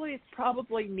think really it's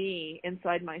probably me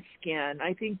inside my skin.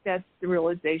 I think that's the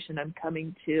realization I'm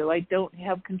coming to. I don't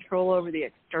have control over the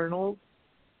externals,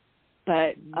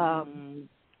 but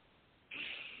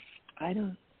I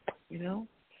don't,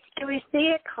 Do we see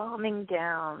it calming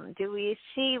down? Do we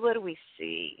see, what do we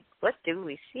see? What do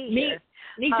we see here?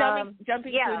 Me jumping to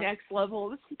the next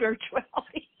level of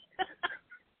spirituality.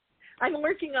 I'm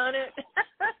working on it.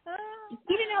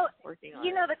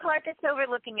 The card that's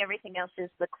overlooking everything else is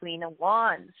the Queen of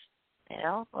Wands.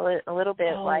 A little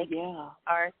bit like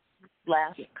our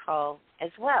last call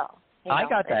as well. I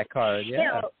got that card,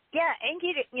 yeah. And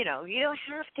you don't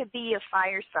have to be a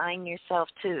fire sign yourself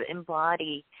to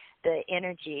embody the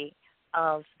energy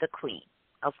of the Queen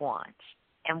of Wands.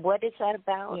 And what is that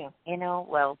about? Yeah.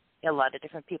 Well, a lot of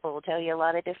different people will tell you a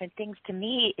lot of different things. To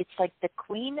me, it's like the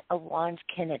Queen of Wands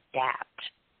can adapt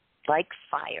like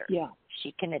fire. Yeah.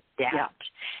 She can adapt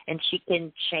and she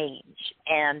can change.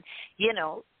 And,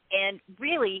 and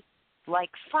really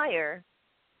like fire,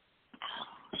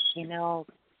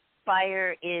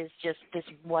 fire is just this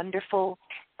wonderful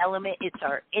element. It's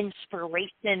our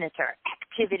inspiration. It's our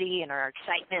activity and our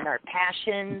excitement, our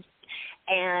passions,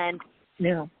 and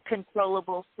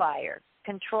controllable fire.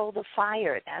 Control the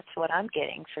fire. That's what I'm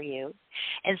getting for you.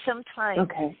 And sometimes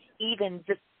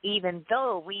even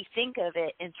though we think of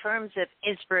it in terms of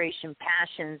inspiration,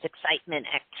 passions, excitement,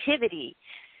 activity,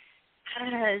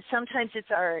 sometimes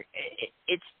it's our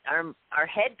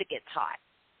head that gets hot.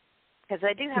 Because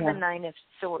I do have a 9 of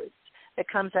Swords that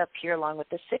comes up here along with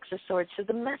the 6 of Swords. So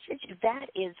the message of that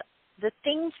is the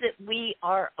things that we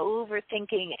are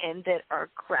overthinking and that are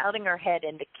crowding our head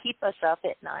and to keep us up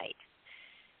at night,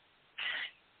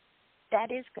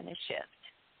 that is going to shift.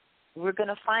 We're going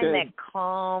to find that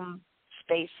calm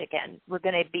space again. We're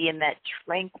going to be in that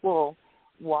tranquil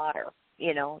water,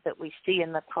 that we see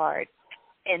in the card.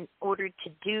 In order to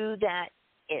do that,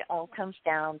 it all comes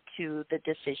down to the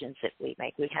decisions that we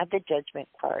make. We have the Judgment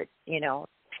card, and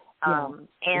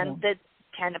the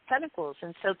 10 of Pentacles.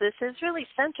 And so this is really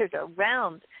centered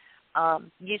around,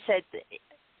 you said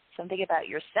something about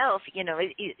yourself,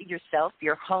 yourself,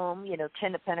 your home.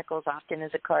 10 of Pentacles often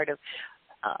is a card of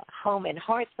home and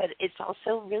hearth, but it's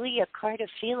also really a card of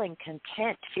feeling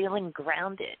content, feeling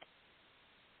grounded.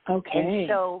 Okay. And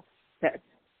so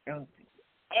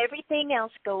everything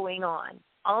else going on,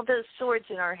 all those swords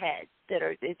in our head that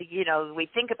are, we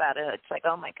think about it, it's like,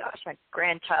 oh my gosh, my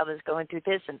grandchild is going through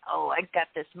this, and I got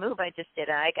this move I just did,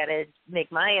 and I got to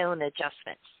make my own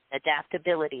adjustments.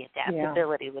 Adaptability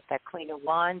with that Queen of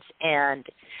Wands, and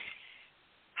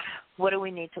what do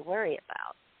we need to worry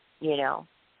about,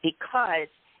 because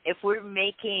if we're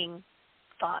making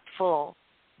thoughtful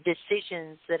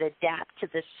decisions that adapt to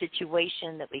the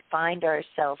situation that we find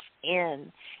ourselves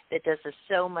in, that does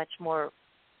so much more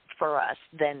for us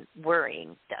than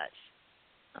worrying does.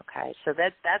 Okay, so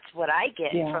that's what I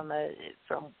get from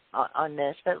on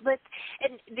this. But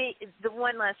the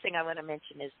one last thing I want to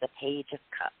mention is the Page of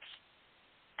Cups.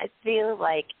 I feel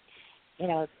like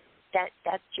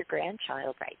that's your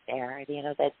grandchild right there.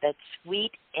 That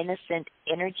sweet, innocent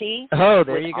energy. Oh,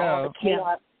 there you go.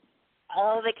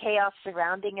 All the chaos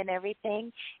surrounding and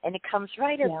everything, and it comes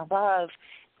right above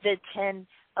the 10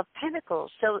 of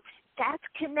Pentacles. So that's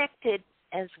connected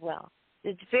as well.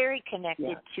 It's very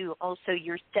connected to also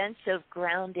your sense of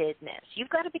groundedness. You've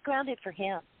got to be grounded for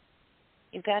him.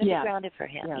 You've got to be grounded for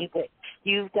him. Yeah.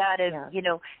 You've got to,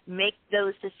 make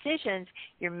those decisions.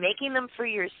 You're making them for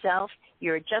yourself.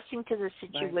 You're adjusting to the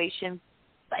situation,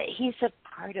 but he's a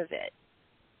part of it.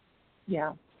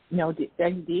 Yeah. No,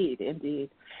 indeed.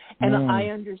 And I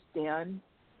understand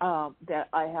that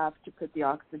I have to put the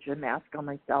oxygen mask on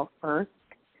myself first,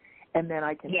 and then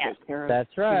I can take care of it.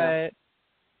 That's right.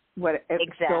 What it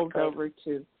spills over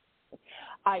to.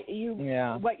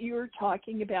 What you were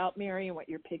talking about, Mary, and what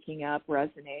you're picking up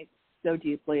resonates so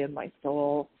deeply in my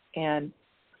soul. And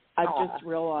I've just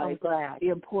realized the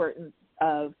importance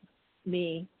of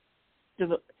me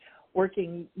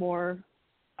working more,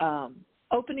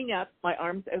 opening up, my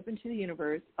arms open to the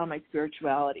universe on my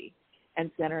spirituality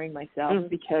and centering myself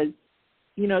because,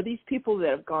 these people that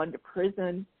have gone to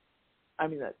prison,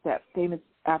 that famous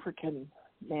African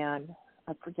man,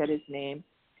 I forget his name,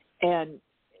 and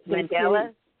they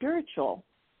stayed spiritual.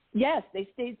 Yes, they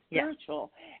stayed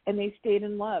spiritual, and they stayed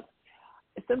in love.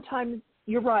 Sometimes,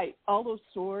 you're right, all those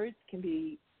swords can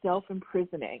be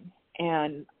self-imprisoning,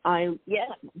 and I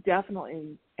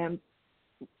definitely am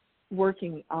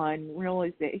working on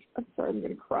realization. I'm sorry, I'm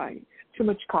going to cry. Too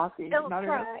much coffee. Don't not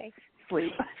cry. Enough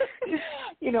sleep.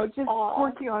 Just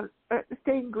working on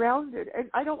staying grounded. And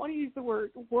I don't want to use the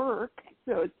word work,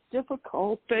 so it's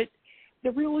difficult, but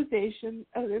the realization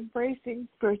of embracing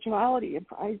spirituality and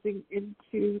rising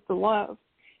into the love.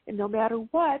 And no matter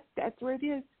what, that's where it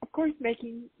is. Of course,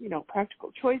 making,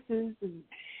 practical choices and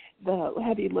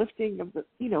heavy lifting of the,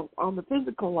 on the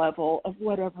physical level of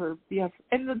whatever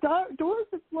and the doors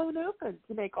have flown open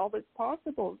to make all this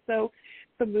possible. So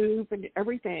the move and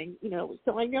everything,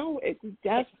 so I know it's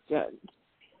destined.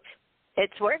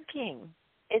 It's working.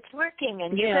 It's working,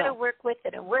 and you got to work with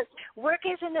it. And work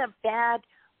isn't a bad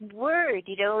word,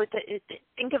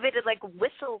 think of it as like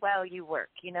whistle while you work,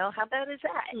 how bad is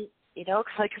that?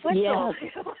 Like whistle. Yes.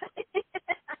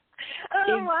 I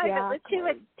don't know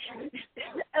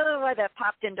why that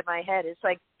popped into my head. It's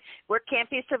like work can't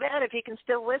be so bad if you can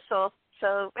still whistle.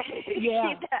 So yeah.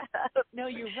 keep that up. No,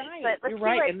 you're right. But you're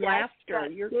right. And laughter.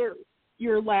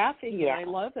 You're laughing. Yeah. And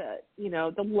I love it.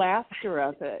 The laughter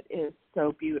of it is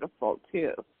so beautiful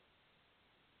too.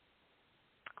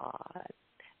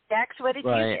 Dax, what did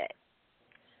you get?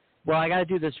 Well, I got to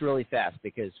do this really fast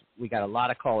because we got a lot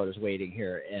of callers waiting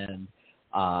here, and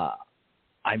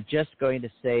I'm just going to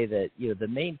say that the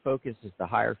main focus is the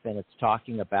Hierophant. It's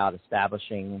talking about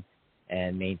establishing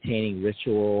and maintaining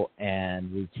ritual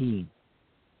and routine,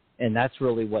 and that's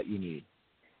really what you need.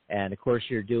 And of course,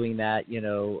 you're doing that,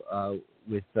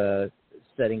 with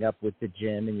setting up with the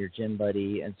gym and your gym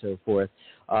buddy and so forth.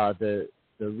 The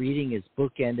reading is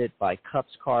bookended by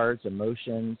Cups cards,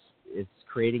 emotions. It's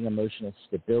creating emotional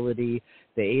stability.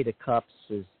 The Eight of Cups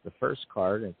is the first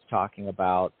card, and it's talking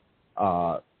about,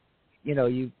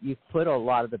 you've put a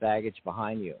lot of the baggage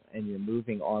behind you, and you're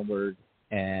moving onward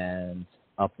and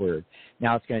upward.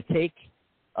 Now, it's going to take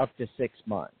up to 6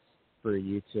 months for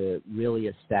you to really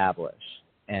establish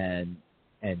and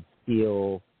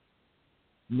feel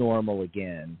normal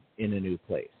again in a new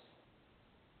place.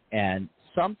 And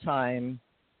sometime,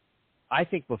 I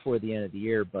think before the end of the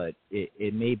year, but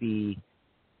it may be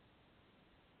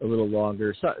a little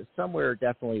longer, somewhere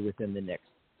definitely within the next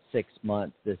 6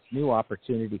 months, this new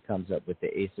opportunity comes up with the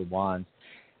Ace of Wands,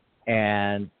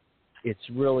 and it's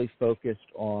really focused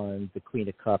on the Queen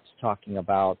of Cups, talking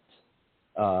about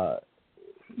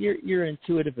your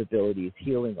intuitive abilities,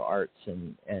 healing arts,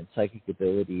 and psychic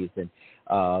abilities, and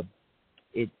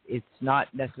it's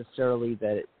not necessarily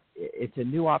that it's a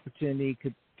new opportunity.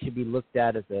 Could be looked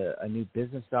at as a new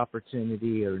business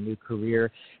opportunity or a new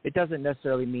career. It doesn't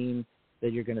necessarily mean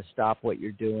that you're going to stop what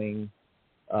you're doing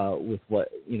with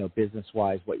what,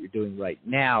 business-wise, what you're doing right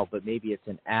now, but maybe it's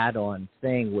an add-on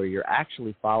thing where you're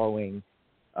actually following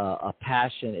a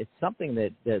passion. It's something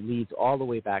that leads all the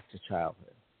way back to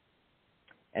childhood.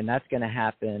 And that's going to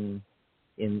happen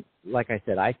in, like I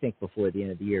said, I think before the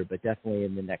end of the year, but definitely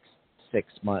in the next 6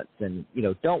 months. And,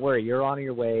 don't worry, you're on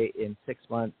your way. In 6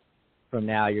 months from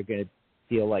now, you're going to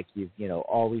feel like you've,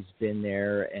 always been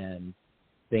there, and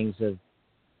things have,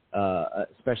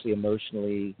 especially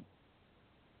emotionally,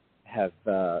 have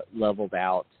leveled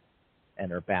out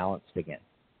and are balanced again.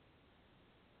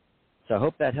 So I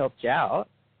hope that helped you out.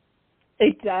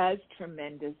 It does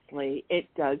tremendously. It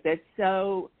does. It's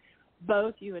so,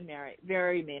 both you and Mary,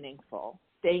 very meaningful.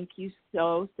 Thank you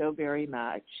so, so very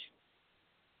much.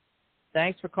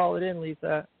 Thanks for calling in,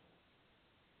 Lisa.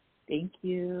 Thank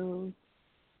you.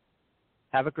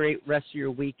 Have a great rest of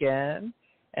your weekend.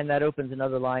 And that opens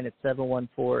another line at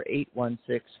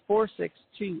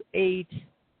 714-816-4628.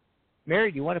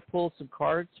 Mary, do you want to pull some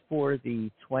cards for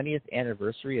the 20th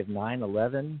anniversary of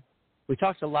 9/11? We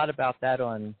talked a lot about that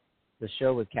on the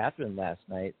show with Catherine last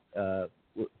night. I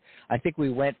think we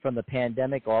went from the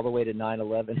pandemic all the way to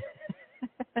 9/11.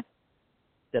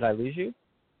 Did I lose you?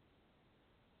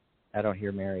 I don't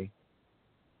hear Mary.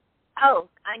 Oh,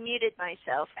 I muted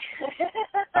myself.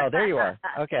 Oh, there you are.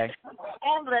 Okay.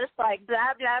 And just like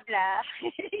blah, blah, blah.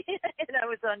 And I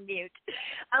was on mute.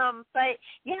 But,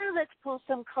 let's pull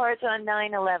some cards on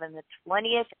 9/11, the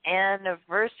 20th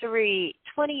anniversary,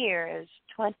 20 years,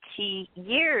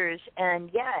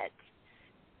 and yet.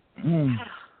 Wow.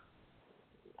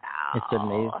 It's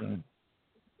amazing.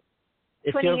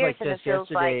 It feels like just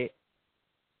yesterday. Like,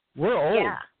 we're old.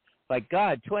 Yeah. Like,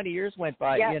 God, 20 years went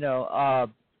by. Yep.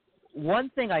 One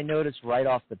thing I noticed right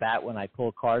off the bat when I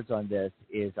pull cards on this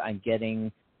is I'm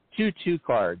getting two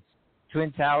cards,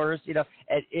 Twin Towers.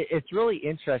 It's really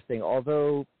interesting.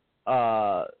 Although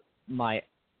my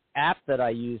app that I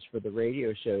use for the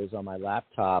radio shows on my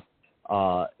laptop,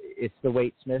 it's the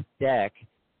Waite Smith deck,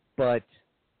 but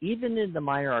even in the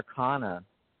minor arcana,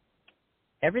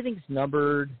 everything's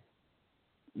numbered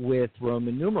with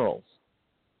Roman numerals.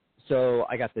 So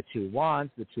I got the Two of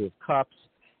Wands, the Two of Cups,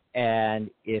 and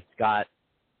it's got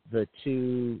the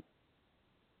two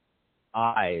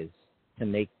eyes to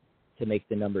make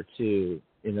the number 2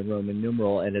 in the Roman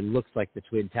numeral, and it looks like the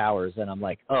Twin Towers. And I'm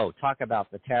like, oh, talk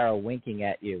about the tarot winking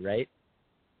at you, right?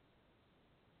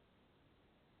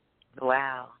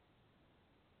 Wow.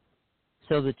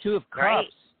 So the Two of Cups,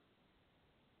 right.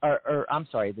 or I'm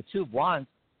sorry, the Two of Wands,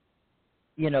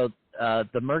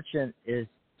 the merchant is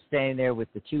standing there with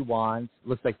the two wands,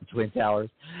 looks like the Twin Towers,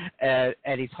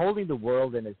 and he's holding the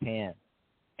world in his hand.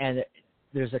 And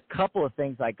there's a couple of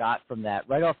things I got from that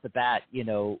right off the bat.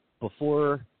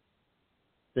 Before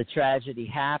the tragedy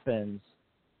happens,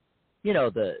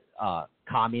 the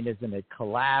communism had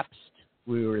collapsed.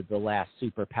 We were the last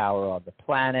superpower on the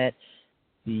planet.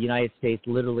 The United States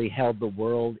literally held the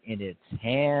world in its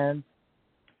hands.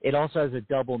 It also has a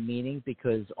double meaning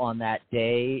because on that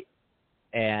day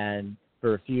and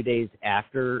for a few days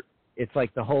after, it's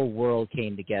like the whole world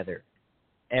came together.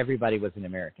 Everybody was an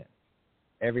American.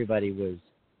 Everybody was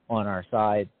on our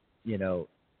side, in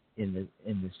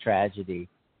this tragedy.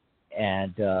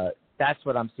 And that's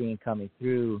what I'm seeing coming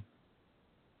through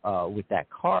with that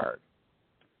card.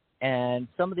 And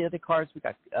some of the other cards, we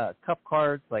got cup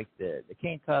cards like the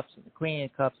King of Cups and the Queen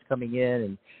of Cups coming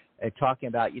in and talking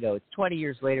about, it's 20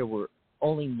 years later, we're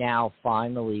only now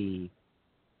finally,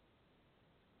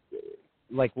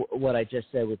 like what I just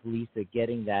said with Lisa,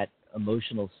 getting that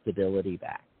emotional stability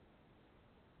back.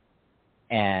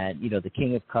 And, the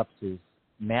King of Cups has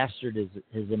mastered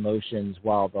his emotions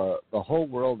while the whole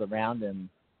world around him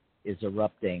is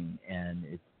erupting, and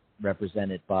it's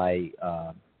represented by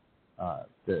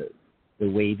the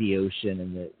wavy ocean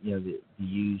and the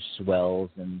huge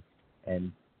swells and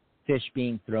fish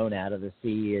being thrown out of the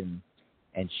sea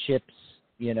and ships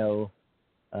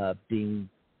being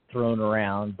thrown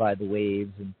around by the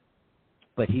waves,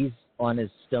 but he's on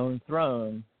his stone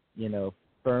throne,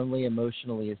 firmly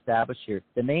emotionally established here.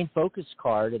 The main focus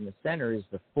card in the center is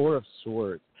the Four of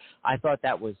Swords. I thought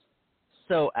that was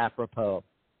so apropos.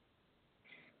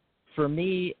 For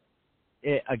me,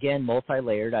 again,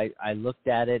 multi-layered. I looked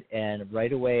at it, and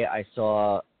right away I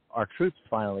saw our troops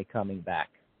finally coming back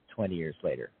 20 years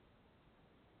later.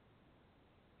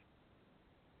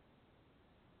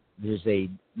 There's a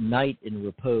night in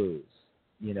repose.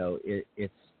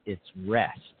 It's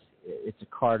rest. It's a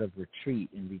card of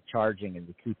retreat and recharging and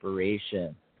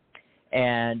recuperation.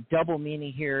 And double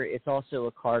meaning here, it's also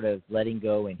a card of letting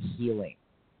go and healing.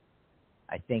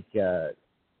 I think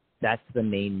that's the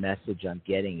main message I'm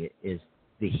getting is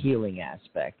the healing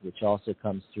aspect, which also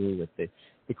comes through with the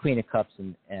Queen of Cups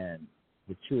and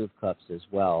the Two of Cups as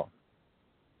well.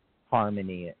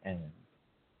 Harmony, and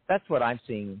that's what I'm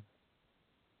seeing.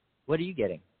 What are you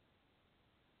getting?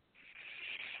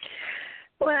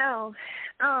 Well,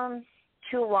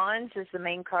 Two of Wands is the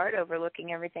main card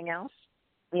overlooking everything else,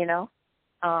 so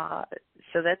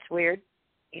that's weird,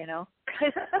 I know,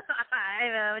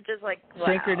 just like, wow.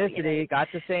 Synchronicity, got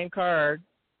the same card.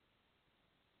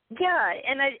 Yeah,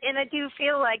 and I do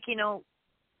feel like, Two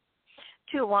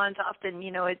of Wands often,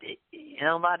 in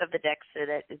a lot of the decks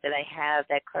that I have,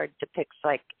 that card depicts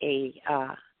like being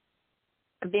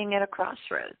at a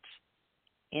crossroads,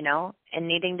 and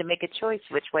needing to make a choice.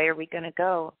 Which way are we going to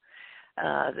go?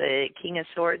 The King of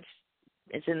Swords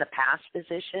is in the past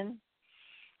position,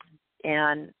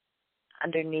 and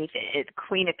underneath it,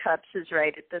 Queen of Cups is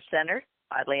right at the center,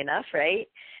 oddly enough, right?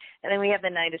 And then we have the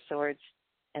Knight of Swords,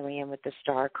 and we end with the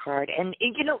Star card. And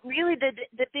really the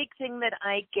big thing that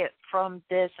I get from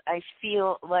this, I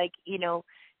feel like,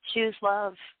 choose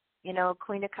love.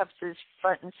 Queen of Cups is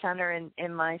front and center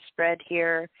in my spread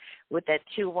here with that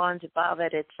Two Wands above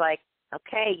it. It's like,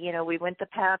 okay, we went the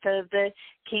path of the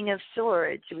King of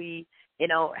Swords. We,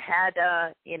 had,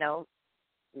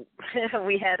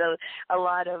 we had a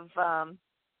lot of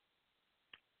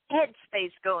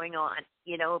headspace going on,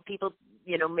 people,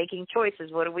 making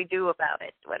choices. What do we do about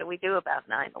it? What do we do about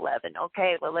 9/11?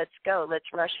 Okay, well, let's go.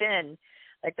 Let's rush in.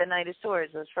 Like the Knight of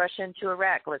Swords, let's rush into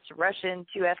Iraq. Let's rush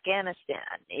into Afghanistan.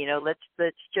 Let's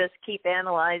just keep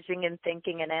analyzing and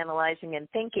thinking and analyzing and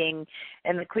thinking.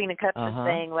 And the Queen of Cups is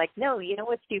saying, like, no,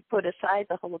 what you put aside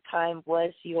the whole time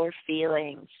was your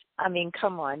feelings. I mean,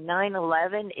 come on,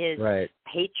 9/11 is right.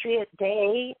 Patriot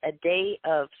Day, a day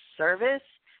of service.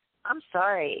 I'm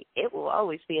sorry, it will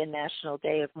always be a national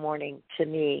day of mourning to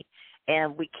me,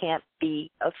 and we can't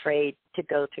be afraid to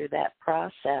go through that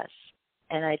process.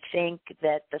 And I think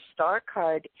that the Star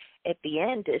card at the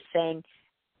end is saying,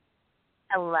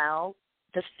 allow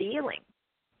the feeling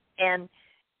and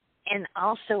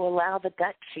also allow the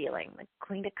gut feeling. The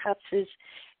Queen of Cups is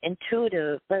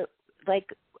intuitive, but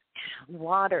like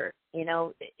water,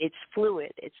 it's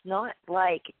fluid. It's not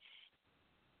like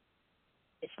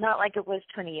it was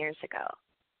 20 years ago,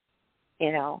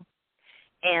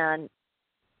 and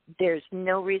there's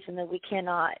no reason that we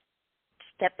cannot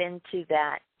step into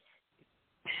that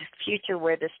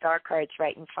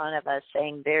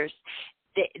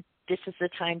this is the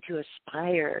time to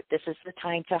aspire. This is the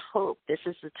time to hope. This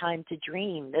is the time to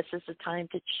dream. This is the time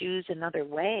to choose another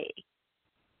way.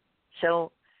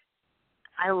 So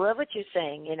I love what you're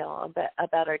saying,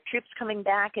 about our troops coming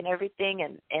back and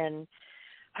everything, and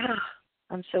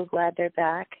I'm so glad they're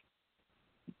back.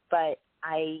 But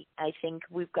I think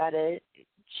we've got to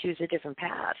choose a different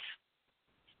path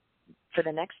for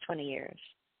the next 20 years.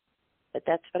 But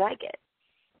that's what I get.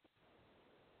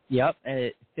 Yep, and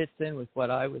it fits in with what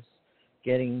I was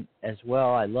getting as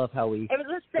well. I love how we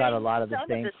got a lot of the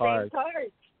same cards.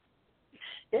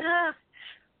 Yeah.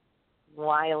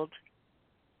 Wild.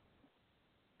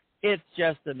 It's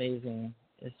just amazing.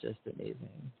 It's just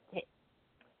amazing.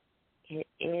 It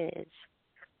is.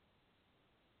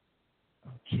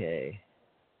 Okay.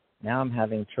 Now I'm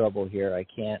having trouble here. I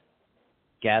can't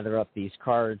gather up these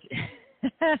cards.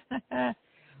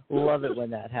 Love it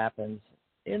when that happens.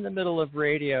 In the middle of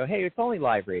radio. Hey, it's only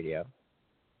live radio.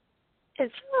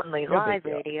 It's only live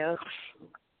radio.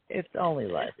 It's only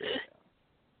live radio.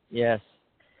 Yes.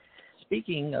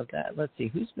 Speaking of that, let's see.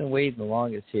 Who's been waiting the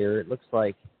longest here? It looks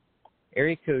like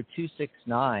area code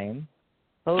 269.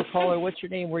 Hello, caller. What's your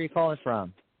name? Where are you calling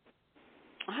from?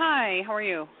 Hi. How are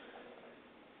you?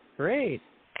 Great.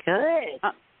 Good.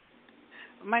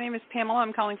 My name is Pamela.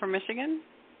 I'm calling from Michigan.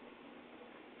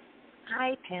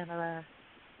 Hi, Pamela.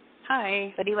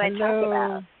 Hi. What do you want to talk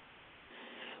about?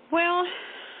 Well,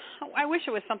 I wish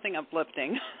it was something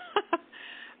uplifting.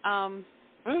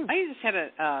 I just had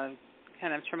a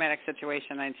kind of traumatic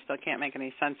situation. I still can't make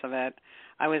any sense of it.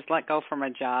 I was let go from a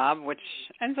job, which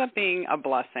ends up being a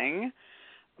blessing,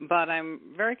 but I'm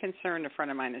very concerned a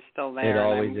friend of mine is still there. It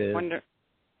always is.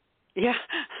 Yeah,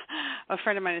 a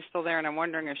friend of mine is still there, and I'm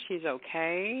wondering if she's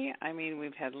okay. I mean,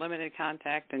 we've had limited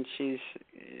contact, and she's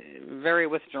very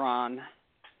withdrawn.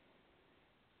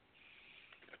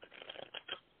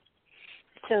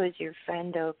 So is your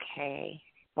friend okay?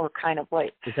 Or kind of what?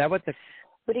 Is that what the...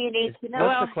 What do you need to know?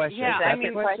 What's the question? Yeah, is that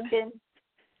the question?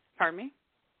 Pardon me?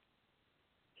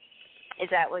 Is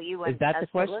that what you want us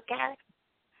to look at?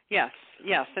 Yes,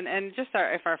 and just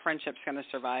if our friendship's going to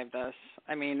survive this.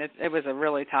 I mean, it was a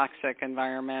really toxic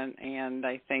environment, and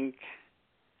I think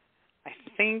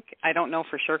I don't know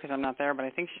for sure because I'm not there, but I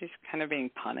think she's kind of being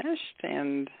punished,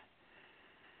 and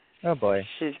oh boy,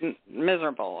 she's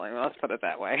miserable. Let's put it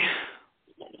that way.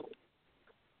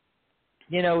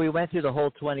 We went through the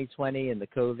whole 2020 and the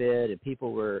COVID, and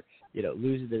people were,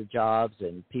 losing their jobs,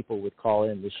 and people would call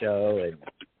in the show and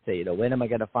say, when am I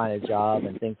going to find a job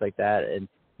and things like that. And,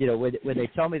 when they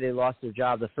tell me they lost their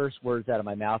job, the first words out of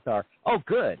my mouth are, oh,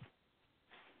 good.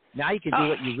 Now you can do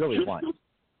what you really want.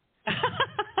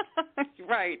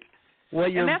 Right.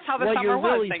 And that's how the summer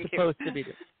was. Really Thank supposed you. To be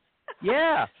doing.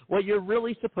 Yeah, what you're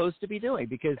really supposed to be doing,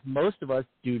 because most of us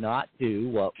do not do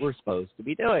what we're supposed to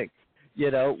be doing.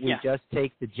 We just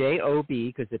take the JOB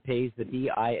because it pays the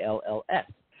BILLS.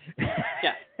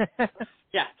 Yeah.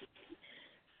 Yeah.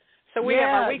 So we have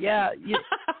our weekend.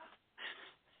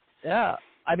 Yeah.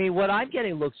 I mean, what I'm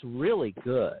getting looks really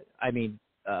good. I mean,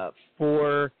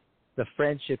 for the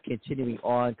friendship continuing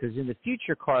on, because in the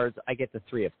future cards, I get the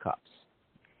 3 of Cups.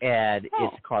 And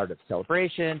it's a card of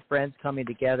celebration, friends coming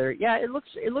together. Yeah, it looks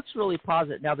really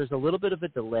positive. Now, there's a little bit of a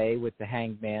delay with the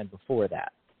Hanged Man before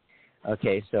that.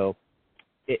 Okay, so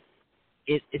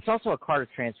it's also a card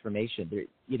of transformation.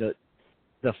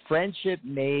 The friendship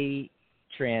may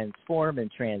transform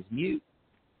and transmute,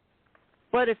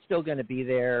 but it's still going to be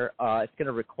there. It's going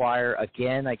to require,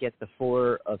 again, I get the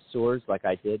 4 of Swords like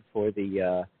I did for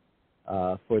the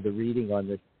reading on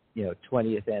the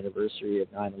 20th anniversary of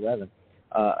 9/11.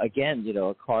 Again,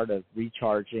 a card of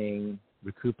recharging,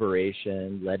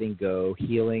 recuperation, letting go,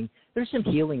 healing. There's some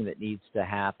healing that needs to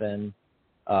happen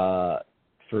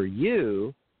for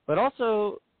you, but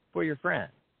also for your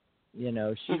friend.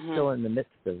 She's still in the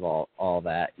midst of all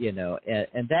that,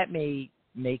 and that may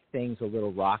make things a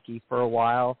little rocky for a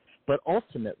while, but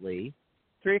ultimately,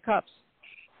 3 of Cups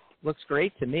looks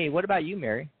great to me. What about you,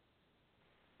 Mary?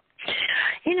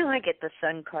 I get the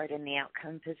Sun card in the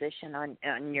outcome position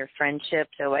on your friendship,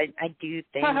 so I do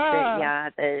think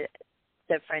that,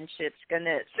 the friendship's going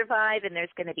to survive, and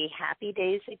there's going to be happy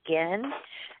days again.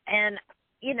 And,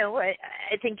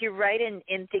 I think you're right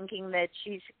in thinking that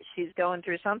she's going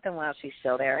through something while she's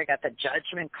still there. I got the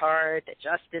Judgment card, the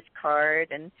Justice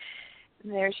card, and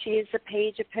there she is, the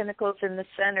Page of Pentacles in the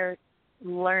center,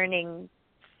 learning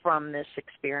from this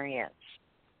experience.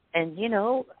 And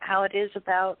how it is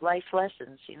about life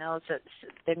lessons. So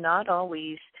they're not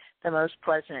always the most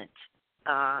pleasant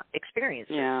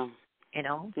experiences. Yeah.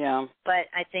 Yeah. Yeah. But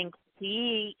I think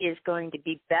he is going to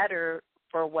be better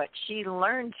for what she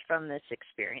learns from this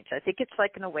experience. I think it's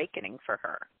like an awakening for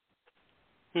her.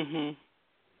 Mhm.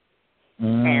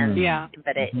 And yeah,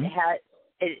 but it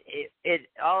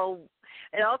all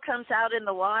comes out in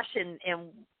the wash, and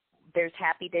there's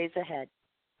happy days ahead.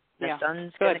 The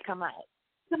sun's going to come out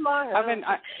tomorrow.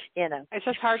 It's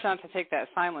just hard not to take that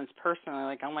silence personally.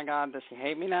 Like, oh my God, does she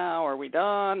hate me now? Are we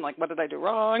done? Like, what did I do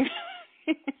wrong?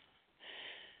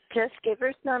 Just give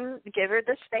her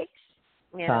the space.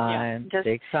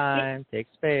 Take time, take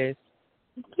space.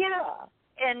 Yeah.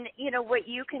 And what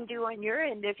you can do on your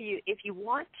end, if you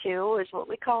want to, is what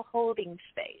we call holding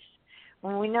space.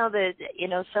 When we know that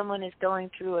someone is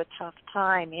going through a tough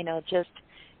time, just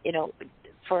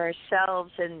for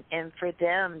ourselves and for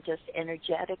them, just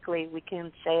energetically, we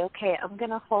can say, okay, I'm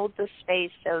going to hold the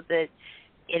space so that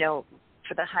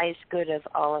for the highest good of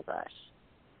all of us.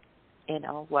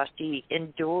 While she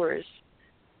endures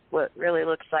what really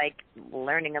looks like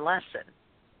learning a lesson.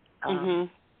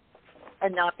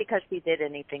 And not because she did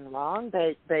anything wrong,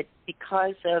 but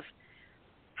because of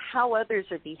how others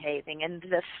are behaving and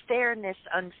the fairness,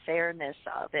 unfairness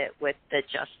of it with the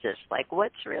justice. Like,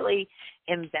 what's really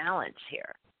in balance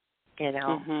here? And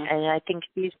I think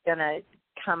she's going to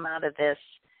come out of this,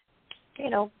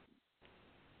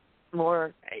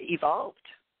 more evolved,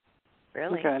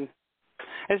 really. Good.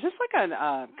 Is this like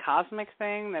a cosmic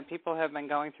thing that people have been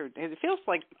going through? It feels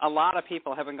like a lot of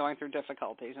people have been going through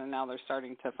difficulties, and now they're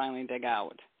starting to finally dig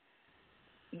out.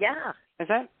 Yeah. Is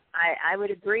that? I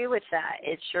would agree with that.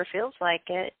 It sure feels like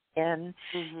it. And,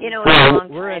 it's a long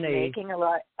time making a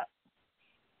lot.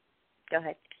 Go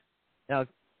ahead. Now,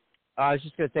 I was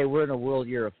just going to say we're in a world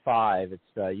year of 5.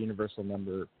 It's universal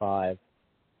number 5,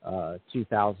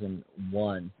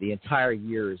 2001. The entire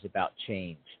year is about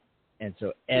change. And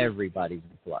so everybody's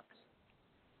in flux.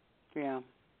 Yeah.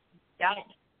 Yeah.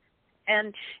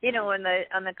 And on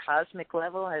the cosmic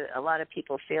level, a lot of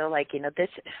people feel like this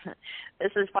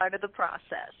is part of the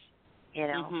process.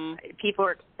 People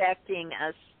are expecting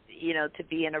us, to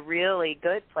be in a really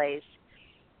good place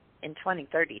in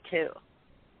 2032.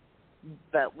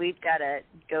 But we've got to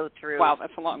go through. Wow,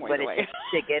 that's a long way away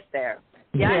to get there.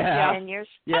 Yeah. 10 years.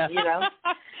 Yeah.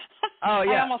 Oh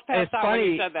yeah. I almost passed out when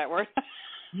you said that word.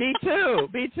 Me too.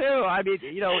 I mean,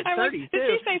 32. Did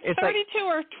you say 32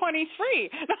 or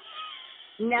 23?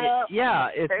 No. Yeah,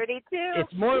 it's 32.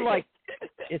 It's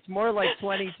more like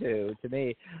 22 to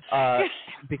me,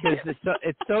 because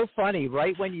it's so funny.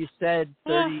 Right when you said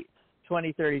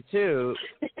 2032,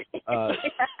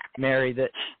 Mary,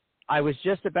 that I was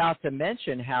just about to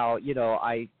mention how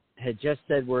I had just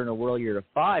said we're in a world year of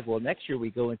 5. Well, next year we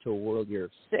go into a world year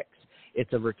of 6.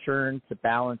 It's a return to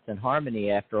balance and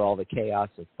harmony after all the chaos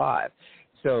of 5.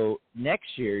 So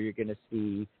next year you're going to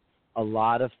see a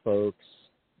lot of folks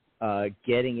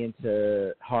getting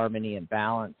into harmony and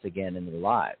balance again in their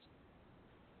lives.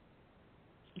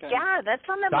 Yeah, that's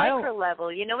on the micro level.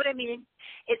 You know what I mean?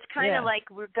 It's kind of like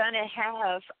we're going to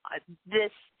have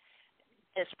this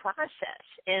process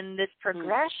and this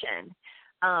progression,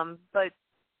 but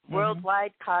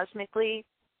worldwide, cosmically,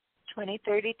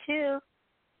 2032.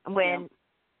 When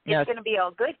it's going to be all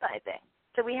good by then.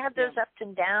 So we have those ups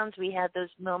and downs, we have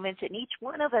those moments, and each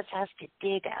one of us has to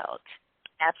dig out,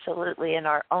 absolutely, in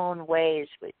our own ways,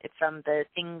 from the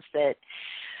things that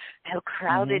have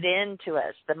crowded into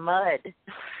us, the mud.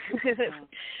 Can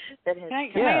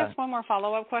I ask one more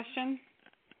follow-up question?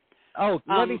 Oh,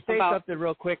 let me say something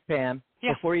real quick, Pam.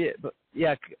 Yeah. Before you,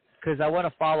 because I want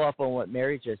to follow up on what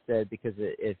Mary just said because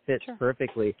it fits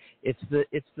perfectly.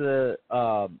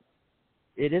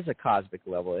 It is a cosmic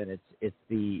level, and it's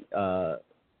the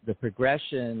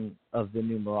progression of the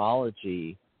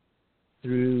numerology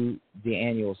through the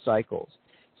annual cycles.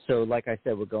 So, like I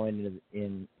said, we're going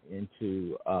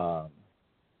into a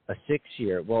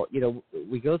 6-year. Well,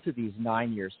 we go through these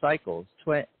 9-year cycles.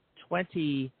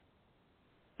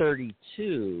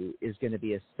 2032 is going to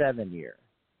be a 7-year,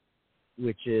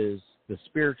 which is the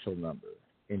spiritual number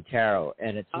in tarot,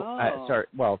 and it's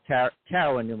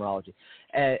tarot and numerology,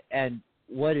 and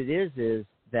what it is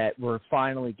that we're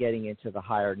finally getting into the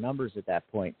higher numbers at that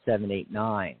point, 7, 8,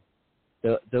 9.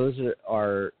 Those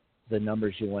are the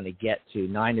numbers you want to get to.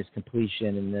 9 is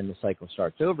completion, and then the cycle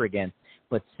starts over again.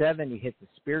 But 7, you hit the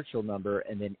spiritual number,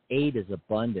 and then 8 is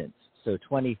abundance. So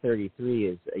 2033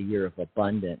 is a year of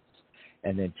abundance,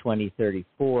 and then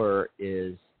 2034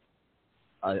 is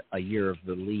a year of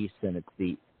release, and it's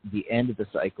the end of the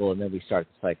cycle, and then we start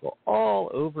the cycle all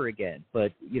over again.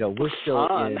 But we're still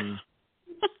in.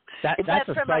 That's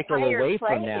a cycle away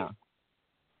from now.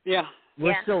 Yeah.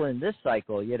 We're still in this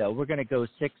cycle. We're going to go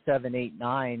 6, 7, 8,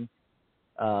 9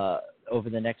 over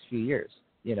the next few years.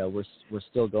 we're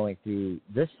still going through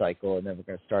this cycle, and then we're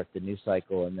going to start the new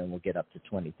cycle, and then we'll get up to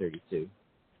 2032.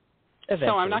 Eventually.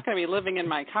 So I'm not going to be living in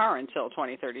my car until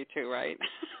 2032, right?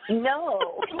 No.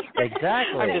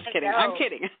 Exactly. I'm just kidding. No. I'm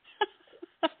kidding.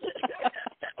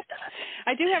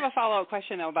 I do have a follow-up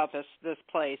question, though, about this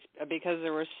place, because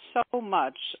there was so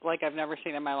much, like I've never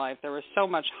seen in my life, there was so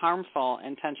much harmful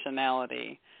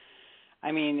intentionality.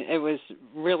 I mean, it was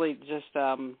really just,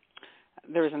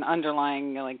 there was an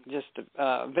underlying,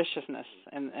 viciousness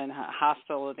and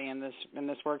hostility in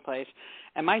this workplace.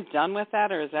 Am I done with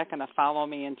that, or is that going to follow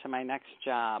me into my next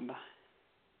job?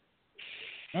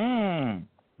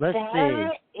 Let's see.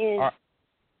 That is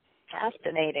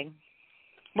fascinating.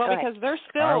 Well, because they're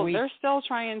still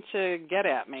trying to get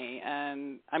at me,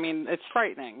 and I mean, it's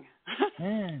frightening.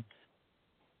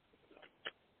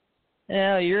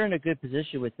 Yeah, you're in a good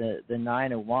position with the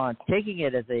Nine of Wands. Taking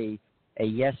it as a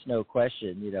yes/no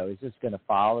question, is this going to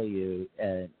follow you?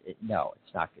 And no,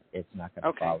 it's not. It's not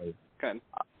going to follow you. Good.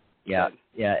 Yeah, Good.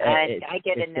 yeah. I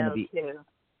get a no too.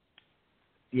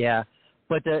 Yeah,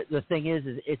 but the thing is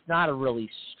it's not a really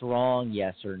strong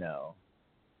yes or no.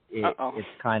 It's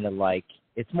kind of like,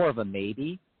 it's more of a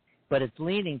maybe, but it's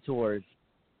leaning towards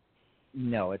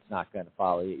no, it's not going to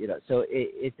follow you. So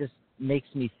it just makes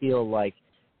me feel like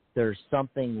there's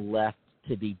something left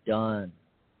to be done.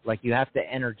 Like you have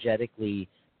to energetically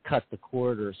cut the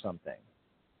cord or something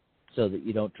so that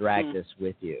you don't drag this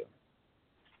with you.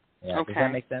 Yeah, okay. Does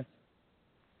that make sense?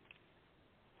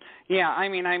 Yeah, I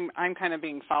mean, I'm kind of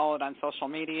being followed on social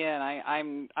media,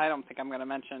 and I don't think I'm going to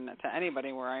mention to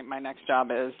anybody where my next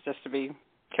job is, just to be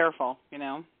careful,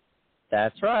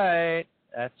 That's right.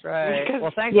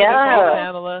 Well, thanks for the call,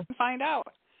 Pamela. Find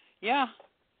out. Yeah.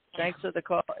 Thanks for the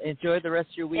call. Enjoy the rest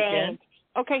of your weekend. Thanks.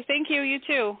 Okay, thank you. You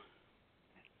too.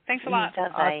 Thanks a lot.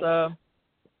 Bye-bye. Awesome.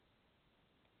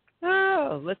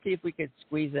 Oh, let's see if we could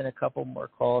squeeze in a couple more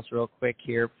calls real quick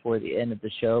here before the end of the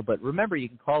show. But remember, you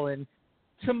can call in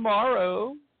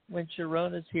tomorrow when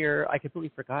Sharona's here. I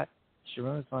completely forgot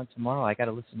Sharona's on tomorrow. I got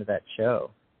to listen to that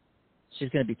show. She's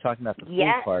going to be talking about the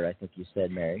food part, I think you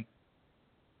said, Mary.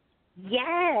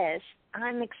 Yes,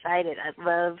 I'm excited. I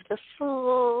love the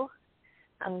Fool.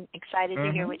 I'm excited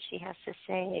to hear what she has to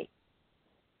say.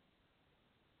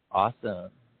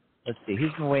 Awesome. Let's see.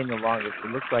 Who's been waiting the longest?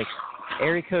 It looks like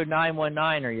area code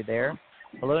 919. Are you there?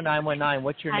 Hello, 919.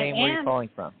 What's your name? Where are you calling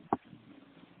from?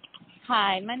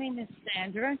 Hi, my name is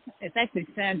Sandra. It's actually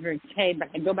Sandra K, but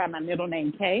I go by my middle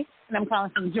name K, and I'm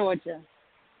calling from Georgia.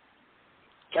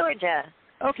 Georgia.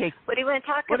 Okay. What do you want to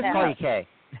talk about? What is K?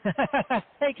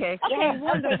 Hey, K. Okay,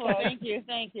 wonderful. Thank you.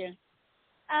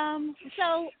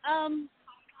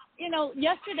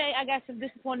 Yesterday I got some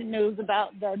disappointing news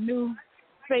about the new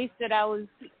space that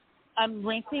I'm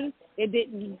renting. It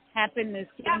didn't happen as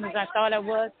soon as I thought it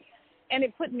was, and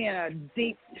it put me in a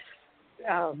deep,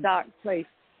 dark place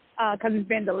because it's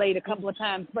been delayed a couple of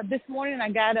times. But this morning I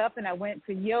got up and I went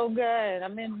to yoga, and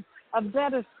I'm in a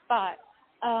better spot.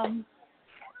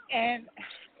 And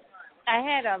I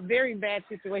had a very bad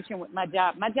situation with my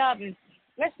job. My job is,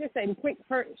 let's just say the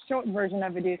short version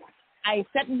of it is, I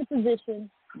accepted the position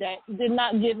that did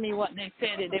not give me what they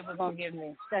said that they were going to give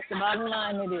me. That's the bottom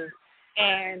line it is.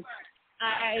 And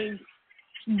I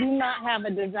do not have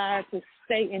a desire to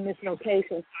stay in this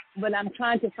location, but I'm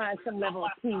trying to find some level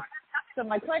of peace. So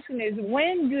my question is,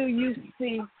 when do you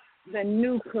see the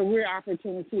new career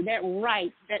opportunity, that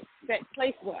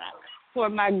place for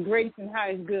my greatest and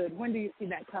highest good? When do you see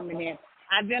that coming in?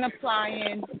 I've been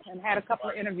applying and had a couple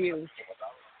of interviews.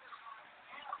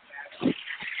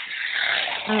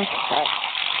 Okay.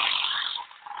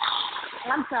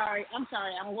 I'm sorry.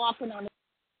 I'm walking on.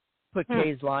 Put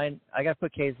Kay's line. I got to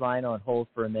put Kay's line on hold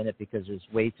for a minute because there's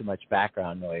way too much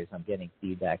background noise. I'm getting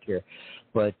feedback here.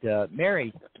 But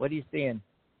Mary, what are you seeing?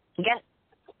 Yes.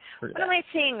 What am I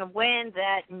seeing? When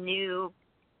that new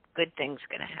good thing's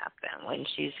going to happen? When's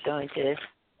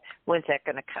that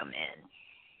going to come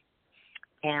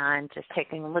in? And just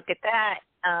taking a look at that.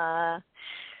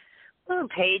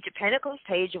 Page of Pentacles,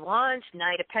 Page of Wands,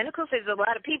 Knight of Pentacles. There's a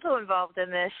lot of people involved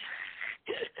in this.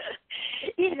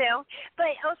 But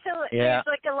also there's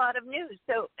like a lot of news.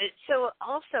 So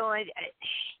also I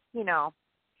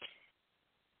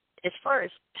as far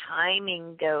as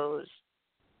timing goes,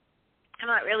 I'm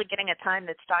not really getting a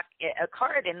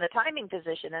card in the timing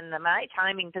position, and my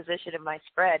timing position of my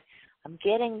spread, I'm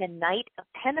getting the Knight of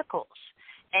Pentacles.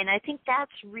 And I think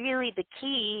that's really the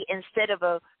key. Instead of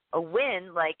a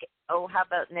win, like, how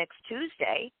about next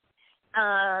Tuesday?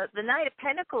 The Knight of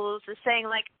Pentacles is saying,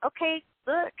 like, okay,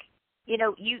 look, you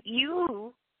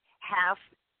have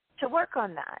to work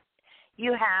on that.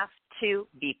 you have to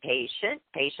be patient.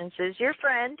 Patience is your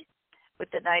friend with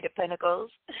the Knight of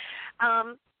Pentacles.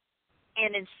 And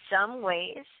in some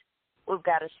ways, we've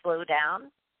got to slow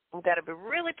down. We've got to be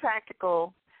really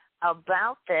practical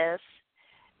about this,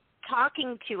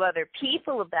 talking to other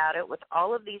people about it. With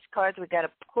all of these cards, we've got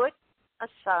to put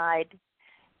aside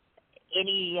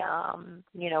any,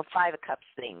 Five of Cups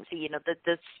things,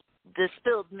 the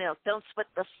spilled milk. Don't sweat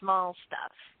the small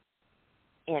stuff,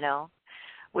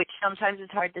 which sometimes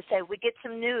it's hard to say. We get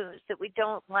some news that we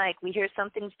don't like. We hear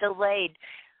something's delayed.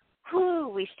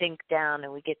 We sink down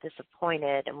and we get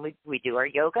disappointed, and we do our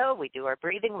yoga, we do our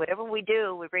breathing, whatever we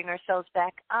do, we bring ourselves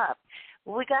back up.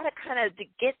 We got to kind of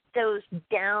get those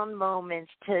down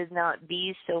moments to not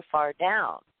be so far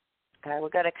down. Okay, we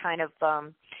got to kind of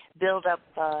build up.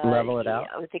 Level it out.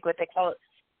 I think what they call it.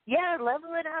 Yeah,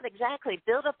 level it out, exactly.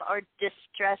 Build up our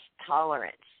distress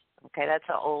tolerance. Okay, that's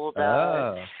an old,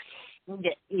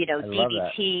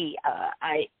 DBT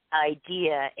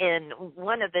idea. And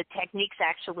one of the techniques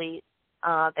actually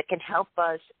that can help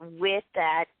us with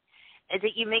that is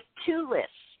that you make two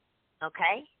lists,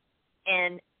 okay?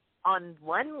 And on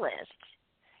one list,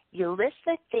 you list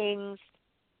the things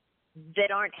that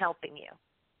aren't helping you.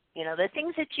 The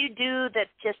things that you do that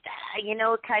just,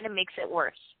 it kind of makes it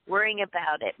worse. Worrying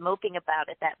about it, moping about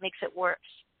it, that makes it worse,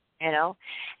 And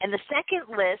the second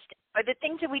list are the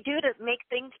things that we do to make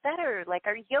things better, like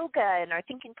our yoga and our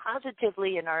thinking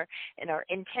positively and our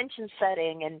intention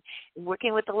setting and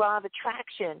working with the law of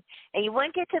attraction. And you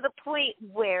want to get to the point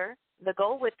where the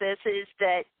goal with this is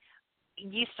that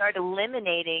you start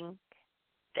eliminating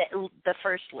the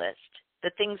first list,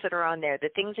 the things that are on there, the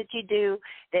things that you do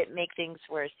that make things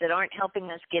worse, that aren't helping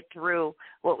us get through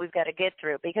what we've got to get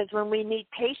through. Because when we need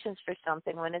patience for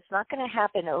something, when it's not going to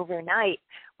happen overnight,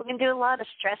 we can do a lot of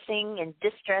stressing and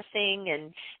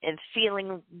distressing and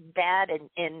feeling bad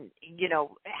and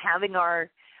having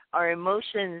our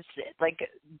emotions like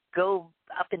go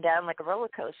up and down like a roller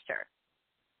coaster.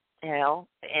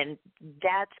 And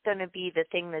that's going to be the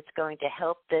thing that's going to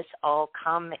help this all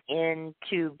come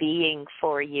into being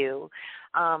for you.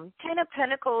 Ten of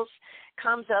Pentacles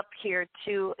comes up here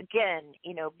too, again,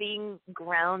 being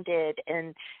grounded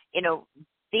and,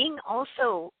 being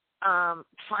also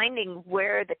finding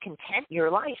where the content in your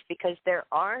life, because there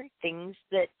are things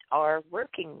that are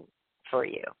working for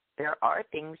you. There are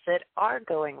things that are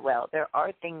going well. There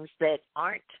are things that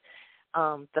aren't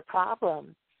the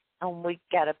problem. And we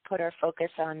got to put our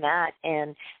focus on that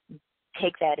and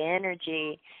take that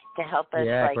energy to help us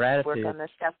work on the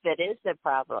stuff that is the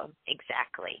problem.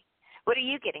 Exactly. What are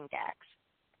you getting, Dax?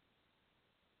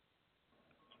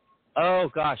 Oh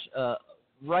gosh,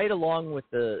 right along with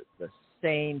the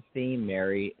same theme,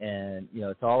 Mary, and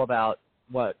it's all about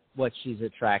what she's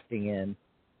attracting in.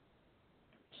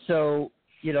 So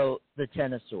the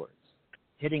Ten of Swords,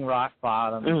 hitting rock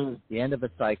bottom, the end of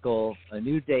a cycle, a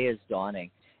new day is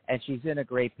dawning. And she's in a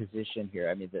great position here.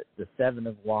 I mean, the Seven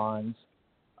of Wands,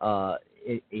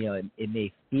 it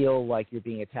may feel like you're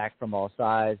being attacked from all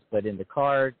sides, but in the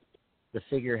card, the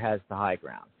figure has the high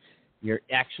ground. You're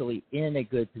actually in a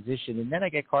good position. And then I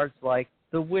get cards like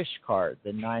the Wish card,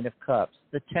 the Nine of Cups,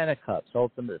 the Ten of Cups,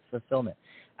 ultimate fulfillment.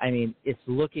 I mean, it's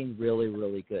looking really,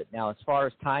 really good. Now, as far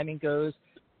as timing goes,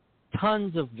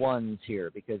 tons of ones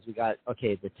here because we got,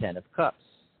 the Ten of Cups.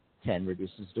 10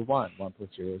 reduces to 1. 1 plus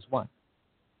 0 is 1.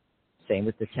 Same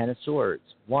with the Ten of Swords,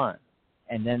 1.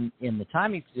 And then in the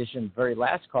timing position, the very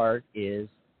last card is,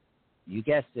 you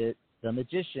guessed it, the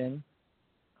Magician,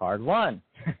 card 1.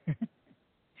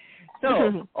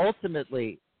 So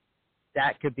ultimately,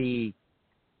 that could be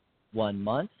 1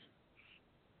 month.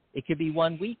 It could be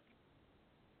 1 week.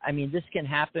 I mean, this can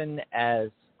happen as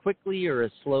quickly or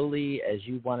as slowly as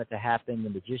you want it to happen. The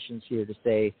Magician's here to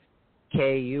say,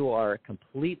 Kay, you are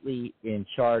completely in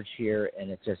charge here, and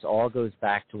it just all goes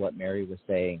back to what Mary was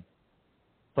saying,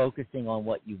 focusing on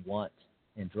what you want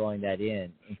and drawing that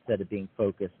in instead of being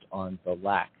focused on the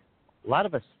lack. A lot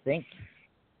of us think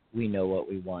we know what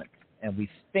we want, and we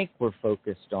think we're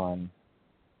focused on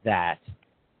that,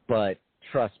 but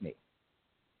trust me,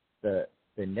 the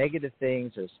negative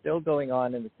things are still going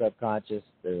on in the subconscious,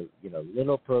 the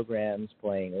little programs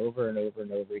playing over and over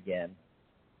and over again.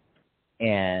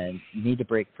 And you need to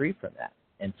break free from that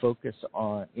and focus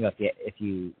on, if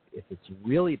it's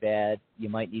really bad, you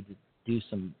might need to do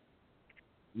some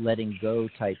letting go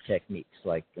type techniques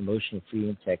like emotional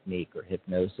freedom technique or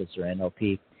hypnosis or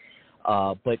NLP.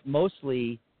 But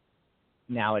mostly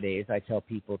nowadays, I tell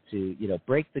people to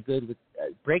break the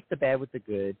bad with the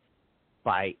good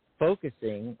by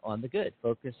focusing on the good.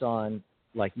 Focus on,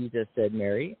 like you just said,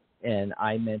 Mary, and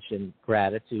I mentioned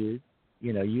gratitude.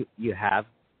 You have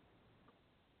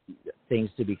things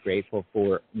to be grateful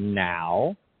for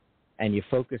now, and you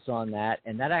focus on that,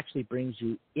 and that actually brings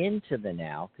you into the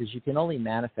now, because you can only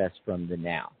manifest from the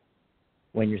now.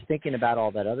 When you're thinking about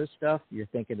all that other stuff, you're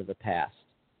thinking of the past.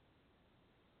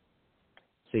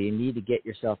 So you need to get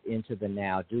yourself into the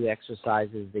now. Do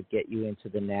exercises that get you into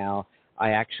the now. I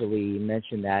actually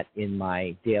mentioned that in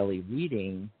my daily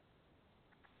reading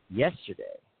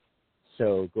yesterday.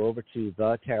 So go over to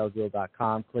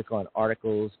thetarotguild.com, click on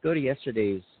articles, go to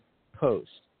yesterday's post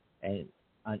and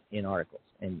in articles,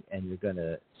 and you're going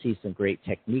to see some great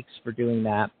techniques for doing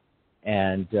that.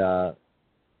 And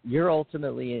you're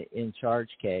ultimately in charge,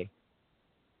 Kay.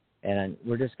 And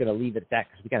we're just going to leave it at that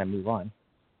because we got to move on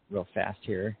real fast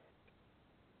here.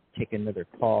 Take another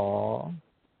call.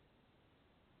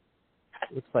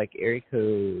 Looks like area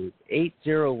code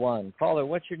 801. Caller,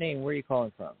 what's your name? Where are you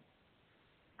calling from?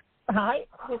 Hi,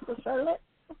 this is Charlotte.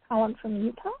 I'm calling from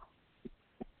Utah.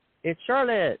 It's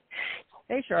Charlotte.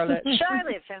 Hey, Charlotte.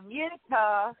 Charlotte from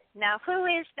Utah. Now, who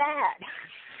is that?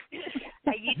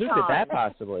 Who could that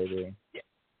possibly be?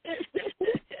 Who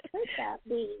could that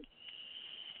be?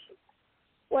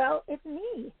 Well, it's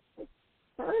me. It's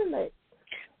Charlotte.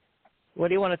 What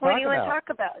do you want to talk about? What do you want to talk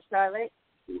about, Charlotte?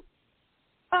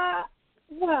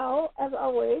 Well, as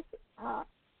always, I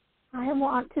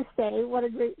want to say what a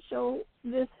great show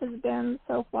this has been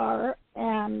so far,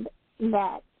 and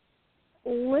that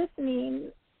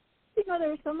listening,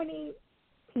 there are so many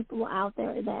people out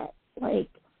there that,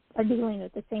 are dealing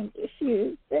with the same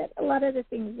issues, that a lot of the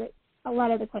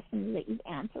questions that you've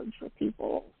answered for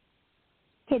people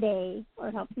today,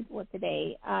 or help people with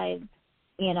today, I've,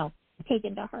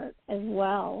 taken to heart as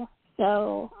well.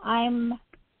 So I'm,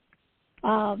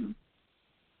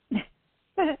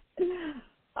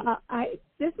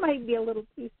 this might be a little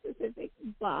too specific,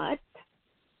 but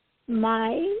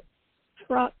my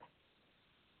truck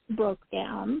broke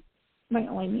down, my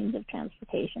only means of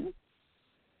transportation,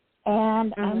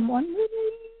 and I'm wondering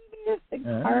if the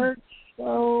car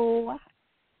show,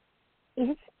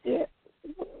 if it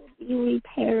will be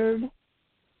repaired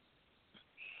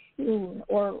soon,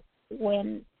 or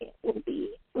when it will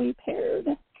be repaired.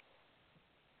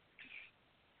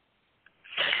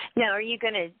 Now, are you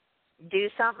going to do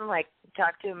something like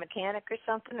talk to a mechanic or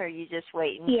something, or are you just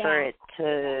waiting for it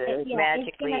to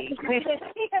magically? Okay,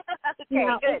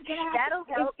 good. That'll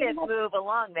help it move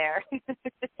along there.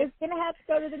 It's going to have to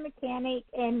go to the mechanic,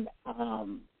 and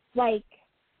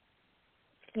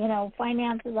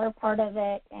finances are part of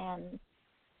it, and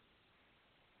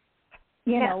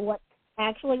what's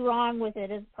actually wrong with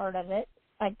it is part of it,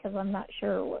 because I'm not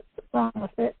sure what's wrong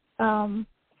with it.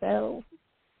 So.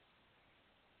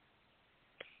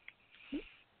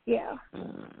 Yeah.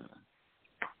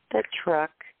 The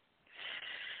truck.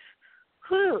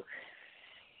 Whew.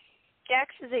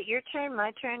 Jax, is it your turn,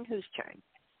 my turn? Whose turn?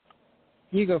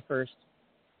 You go first.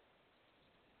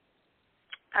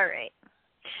 All right.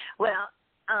 Well,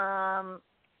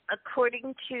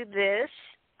 according to this,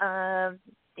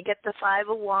 you get the Five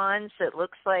of Wands. It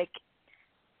looks like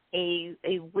a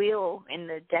wheel in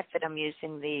the deck that I'm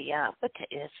using.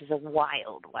 This is a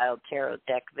wild tarot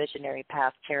deck, Visionary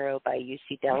Path Tarot by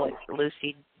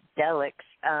Lucy Delix.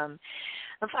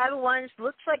 The Five of Wands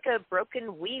looks like a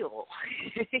broken wheel,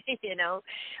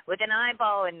 with an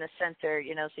eyeball in the center,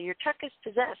 so your truck is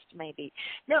possessed, maybe.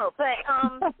 No, but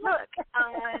look,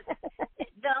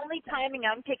 the only timing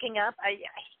I'm picking up, I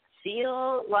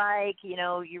feel like,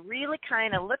 you're really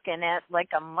kind of looking at like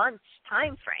a month's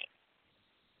time frame.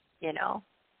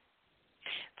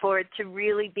 For it to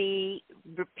really be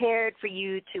prepared for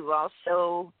you to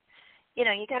also,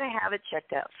 you got to have it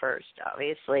checked out first,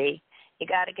 obviously. You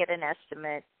got to get an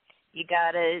estimate. You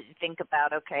got to think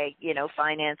about,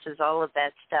 finances, all of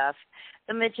that stuff.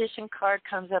 The Magician card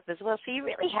comes up as well. So you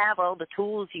really have all the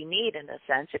tools you need in a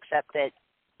sense, except that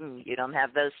you don't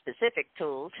have those specific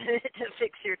tools to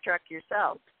fix your truck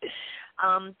yourself.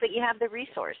 But you have the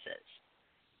resources.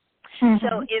 Mm-hmm.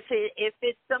 So if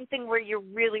it's something where you're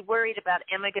really worried about,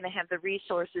 am I going to have the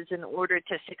resources in order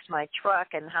to fix my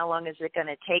truck, and how long is it going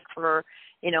to take for,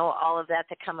 all of that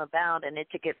to come about and it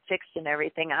to get fixed and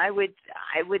everything, I would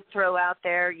throw out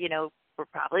there, we're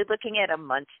probably looking at a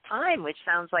month's time, which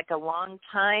sounds like a long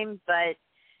time, but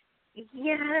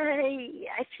yeah,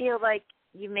 I feel like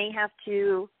you may have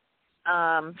to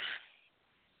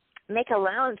make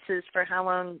allowances for how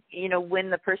long, when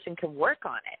the person can work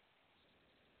on it.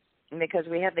 Because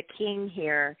we have the King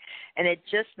here, and it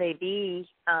just may be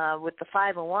with the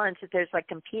Five of Wands that there's like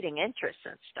competing interests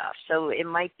and stuff. So it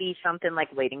might be something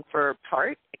like waiting for a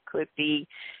part. It could be,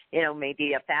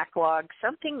 maybe a backlog.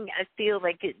 Something I feel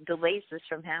like it delays this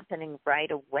from happening right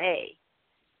away.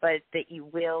 but that you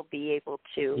will be able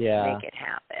to make it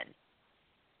happen.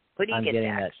 What do you get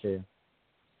getting next? that too.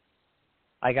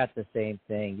 I got the same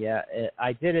thing. Yeah,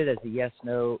 I did it as a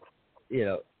yes/no. You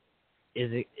know,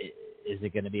 is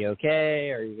it going to be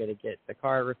okay? Are you going to get the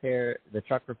truck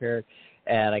repaired?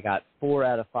 And I got 4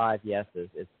 out of 5 yeses.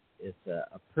 It's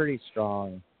a pretty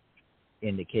strong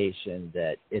indication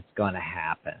that it's going to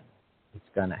happen. It's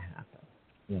going to happen.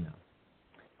 You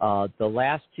know, the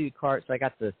last 2 cards. So I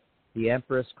got the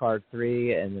Empress card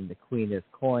 3, and then the Queen of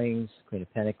Coins, Queen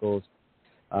of Pentacles.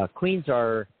 Queens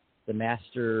are the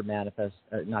master manifest,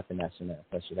 not the master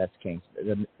manifestor, that's Kings.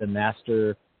 The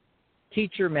master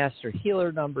teacher, master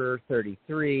healer number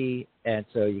 33. And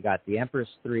so you got the Empress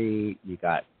 3, you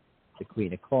got the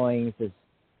Queen of Coins is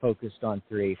focused on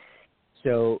 3.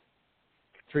 So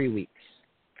 3 weeks.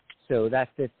 So that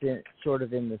fits in sort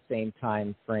of in the same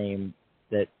time frame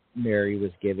that Mary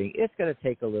was giving. It's going to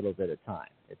take a little bit of time.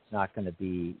 It's not going to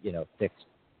be, fixed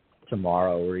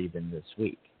tomorrow or even this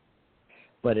week.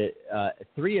 But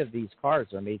 3 of these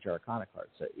cards are major arcana cards.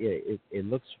 So it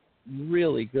looks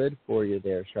really good for you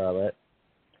there, Charlotte.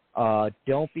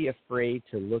 Don't be afraid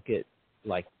to look at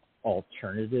like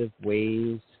alternative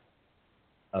ways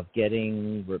of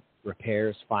getting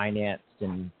repairs financed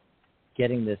and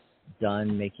getting this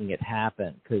done, making it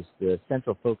happen. Because the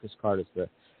central focus card is the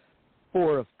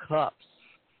 4 of Cups,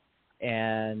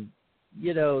 and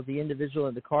the individual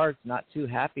in the card's not too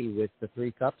happy with the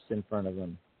 3 cups in front of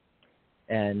them.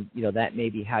 And, that may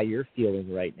be how you're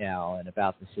feeling right now and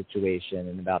about the situation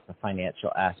and about the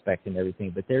financial aspect and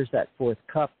everything. But there's that 4th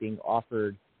cup being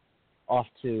offered off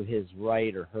to his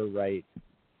right or her right,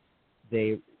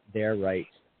 their right.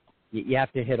 You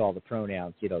have to hit all the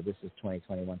pronouns. This is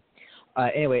 2021.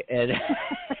 Anyway, and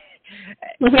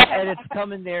and it's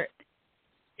coming there.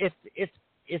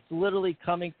 It's literally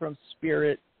coming from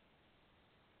spirit,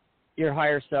 your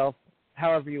higher self,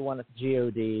 however you want it,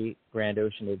 God, Grand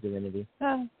Ocean of Divinity.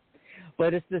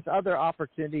 But it's this other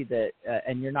opportunity that,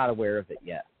 and you're not aware of it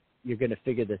yet. You're going to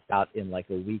figure this out in like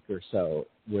a week or so,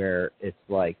 where it's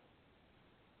like,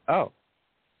 oh,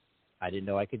 I didn't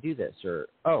know I could do this, or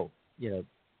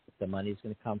the money's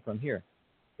going to come from here.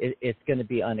 It's going to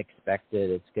be unexpected.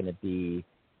 It's going to be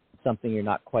something you're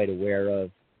not quite aware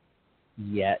of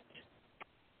yet.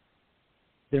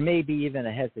 There may be even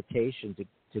a hesitation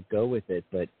to go with it,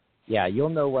 but yeah, you'll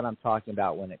know what I'm talking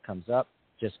about when it comes up.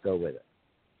 Just go with it.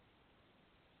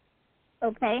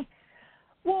 Okay.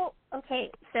 Well,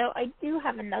 okay, so I do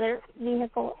have another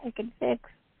vehicle I could fix,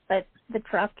 but the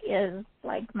truck is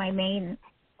like my main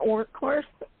workhorse.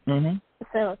 Mm-hmm.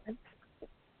 So that's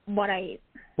what I...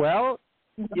 Well,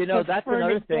 that's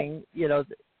another thing.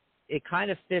 It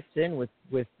kind of fits in with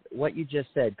what you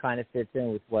just said, kind of fits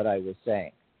in with what I was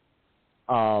saying.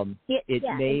 It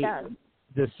does.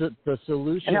 The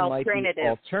solution might be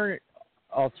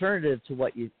alternative to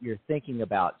what you're thinking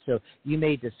about. So you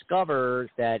may discover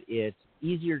that it's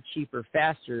easier, cheaper,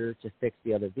 faster to fix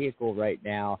the other vehicle right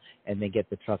now and then get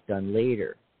the truck done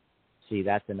later. See,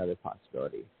 that's another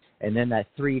possibility. And then that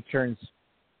 3 turns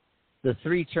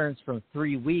from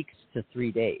 3 weeks to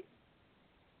 3 days.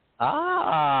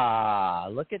 Ah,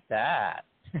 look at that.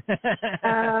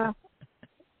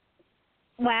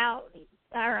 Wow.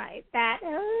 All right. That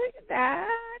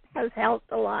has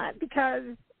helped a lot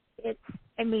because I've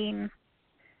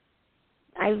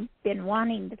been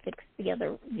wanting to fix the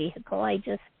other vehicle. I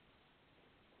just,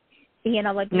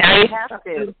 like now you have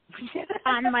to.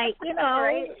 On my,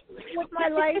 with my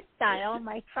lifestyle,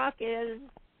 my truck is,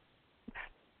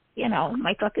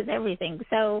 my truck is everything.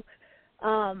 So,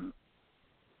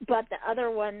 but the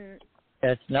other one,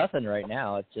 it's nothing right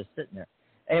now. It's just sitting there.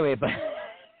 Anyway, but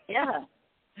yeah.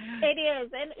 It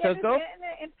is, and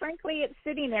frankly, it's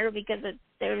sitting there because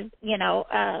there's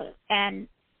an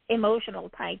emotional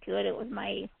tie to it. It was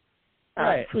my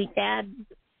sweet dad's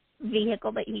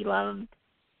vehicle that he loved.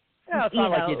 Yeah, it's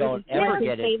not like you don't ever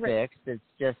get it fixed. It's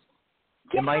just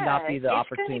it might not be the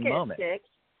opportune moment. Fixed.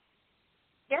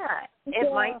 Yeah,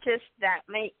 it might just that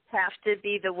may have to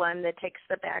be the one that takes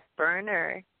the back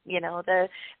burner. The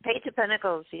Page of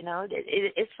Pentacles.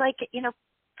 It's like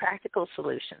practical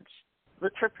solutions.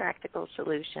 Look for practical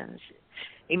solutions.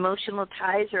 Emotional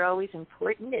ties are always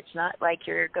important. It's not like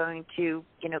you're going to,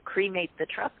 cremate the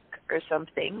truck or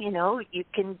something. You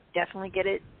can definitely get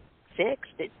it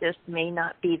fixed. It just may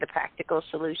not be the practical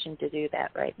solution to do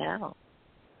that right now.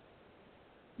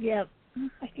 Yep.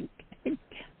 I think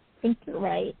you're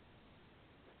right.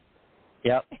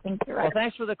 Yep. I think you're right. Well,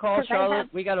 thanks for the call,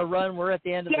 Charlotte. We got to run. We're at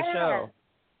the end of the show.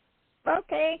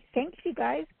 Okay. Thanks, you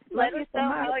guys. Let us know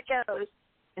how it goes.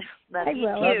 Love you.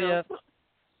 Love you.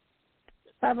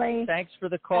 Bye-bye. Thanks for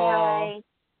the call. Bye.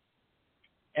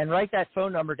 And write that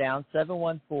phone number down,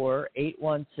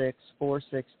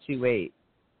 714-816-4628.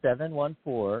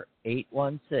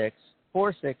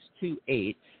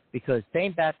 714-816-4628, because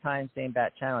same bat time, same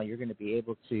bat channel, you're going to be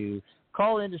able to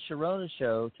call into Sharona's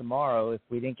show tomorrow if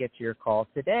we didn't get to your call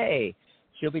today.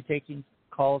 She'll be taking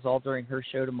calls all during her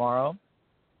show tomorrow.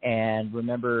 And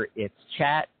remember, it's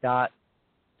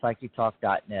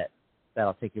chat.psychictalk.net.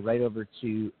 That'll take you right over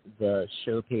to the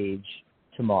show page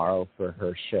tomorrow for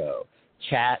her show.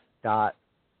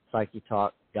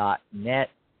 Chat.psychictalk.net.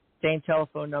 Same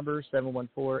telephone number,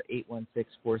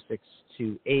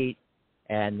 714-816-4628.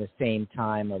 And the same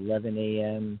time, 11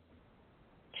 a.m.,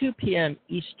 2 p.m.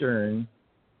 Eastern.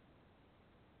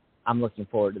 I'm looking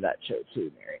forward to that show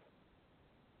too, Mary.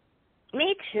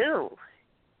 Me too.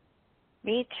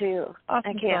 Awesome.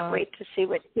 I can't wait to see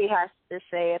what he has to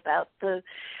say about the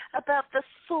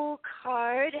soul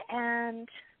card, and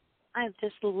I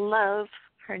just love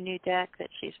her new deck that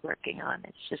she's working on.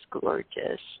 It's just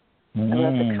gorgeous. I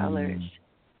love the colors.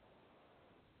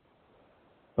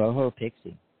 Boho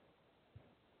Pixie.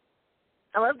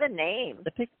 I love the name.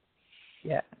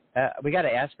 Yeah. We got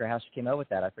to ask her how she came up with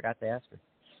that. I forgot to ask her.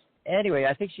 Anyway,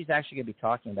 I think she's actually going to be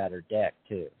talking about her deck,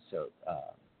 too. So,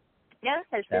 yeah,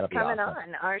 she's coming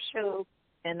on our show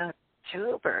in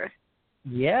October.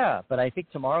 Yeah, but I think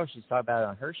tomorrow she's talking about it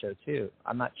on her show, too.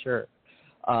 I'm not sure.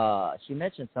 She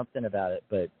mentioned something about it,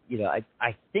 but, you know,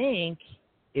 I think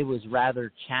it was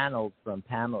rather channeled from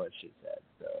Pamela, she said.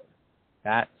 So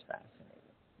that's fascinating.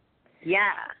 Yeah.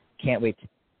 Can't wait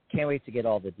to get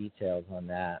all the details on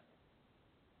that.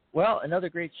 Well, another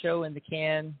great show in the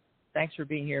can. Thanks for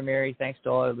being here, Mary. Thanks to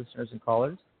all our listeners and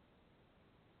callers.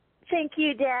 Thank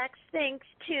you, Dax. Thanks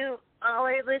to all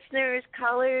our listeners,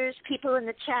 callers, people in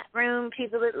the chat room,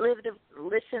 people that live to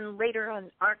listen later on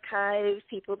archives,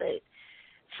 people that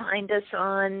find us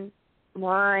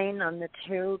online on the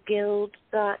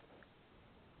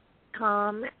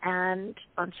tarotguild.com and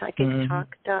on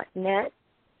psychictalk.net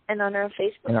and on our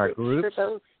Facebook and our groups for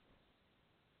both.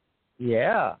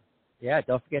 Yeah.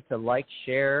 Don't forget to like,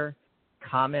 share,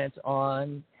 comment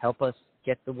on, help us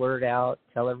get the word out,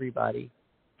 tell everybody.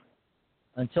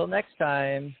 Until next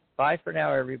time, bye for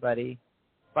now, everybody.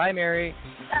 Bye, Mary.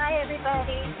 Bye,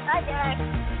 everybody. Bye, Jack.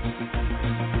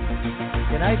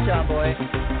 Good night, John Boy.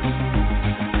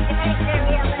 Good night,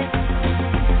 Mary Ellen.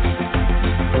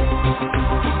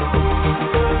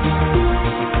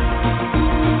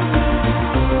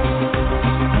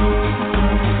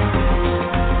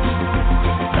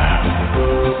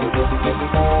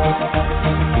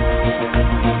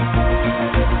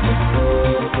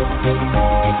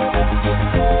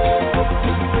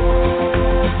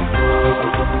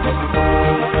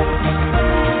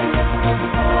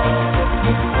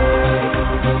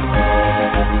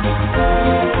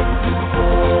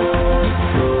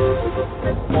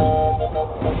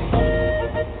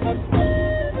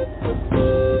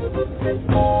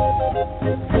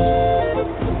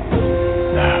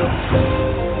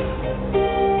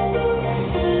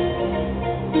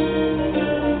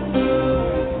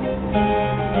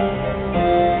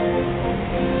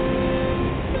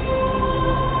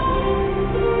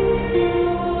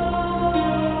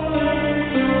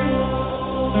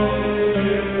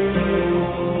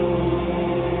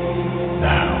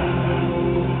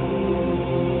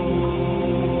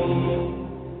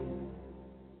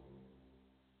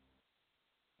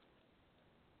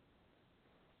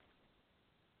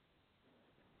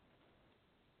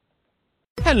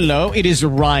 Hello, it is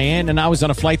Ryan, and I was on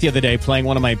a flight the other day playing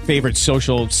one of my favorite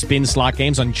social spin slot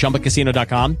games on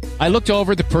ChumbaCasino.com. I looked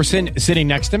over at the person sitting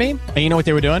next to me, and you know what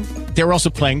they were doing? They were also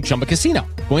playing Chumba Casino.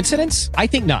 Coincidence? I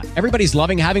think not. Everybody's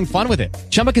loving having fun with it.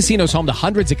 Chumba Casino is home to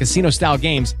hundreds of casino-style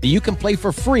games that you can play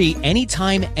for free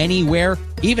anytime, anywhere,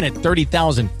 even at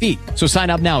 30,000 feet. So sign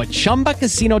up now at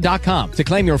ChumbaCasino.com to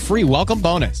claim your free welcome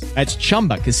bonus. That's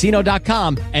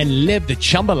ChumbaCasino.com and live the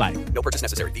Chumba life. No purchase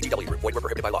necessary. VGW. Void where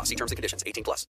prohibited by law. See terms and conditions. 18+.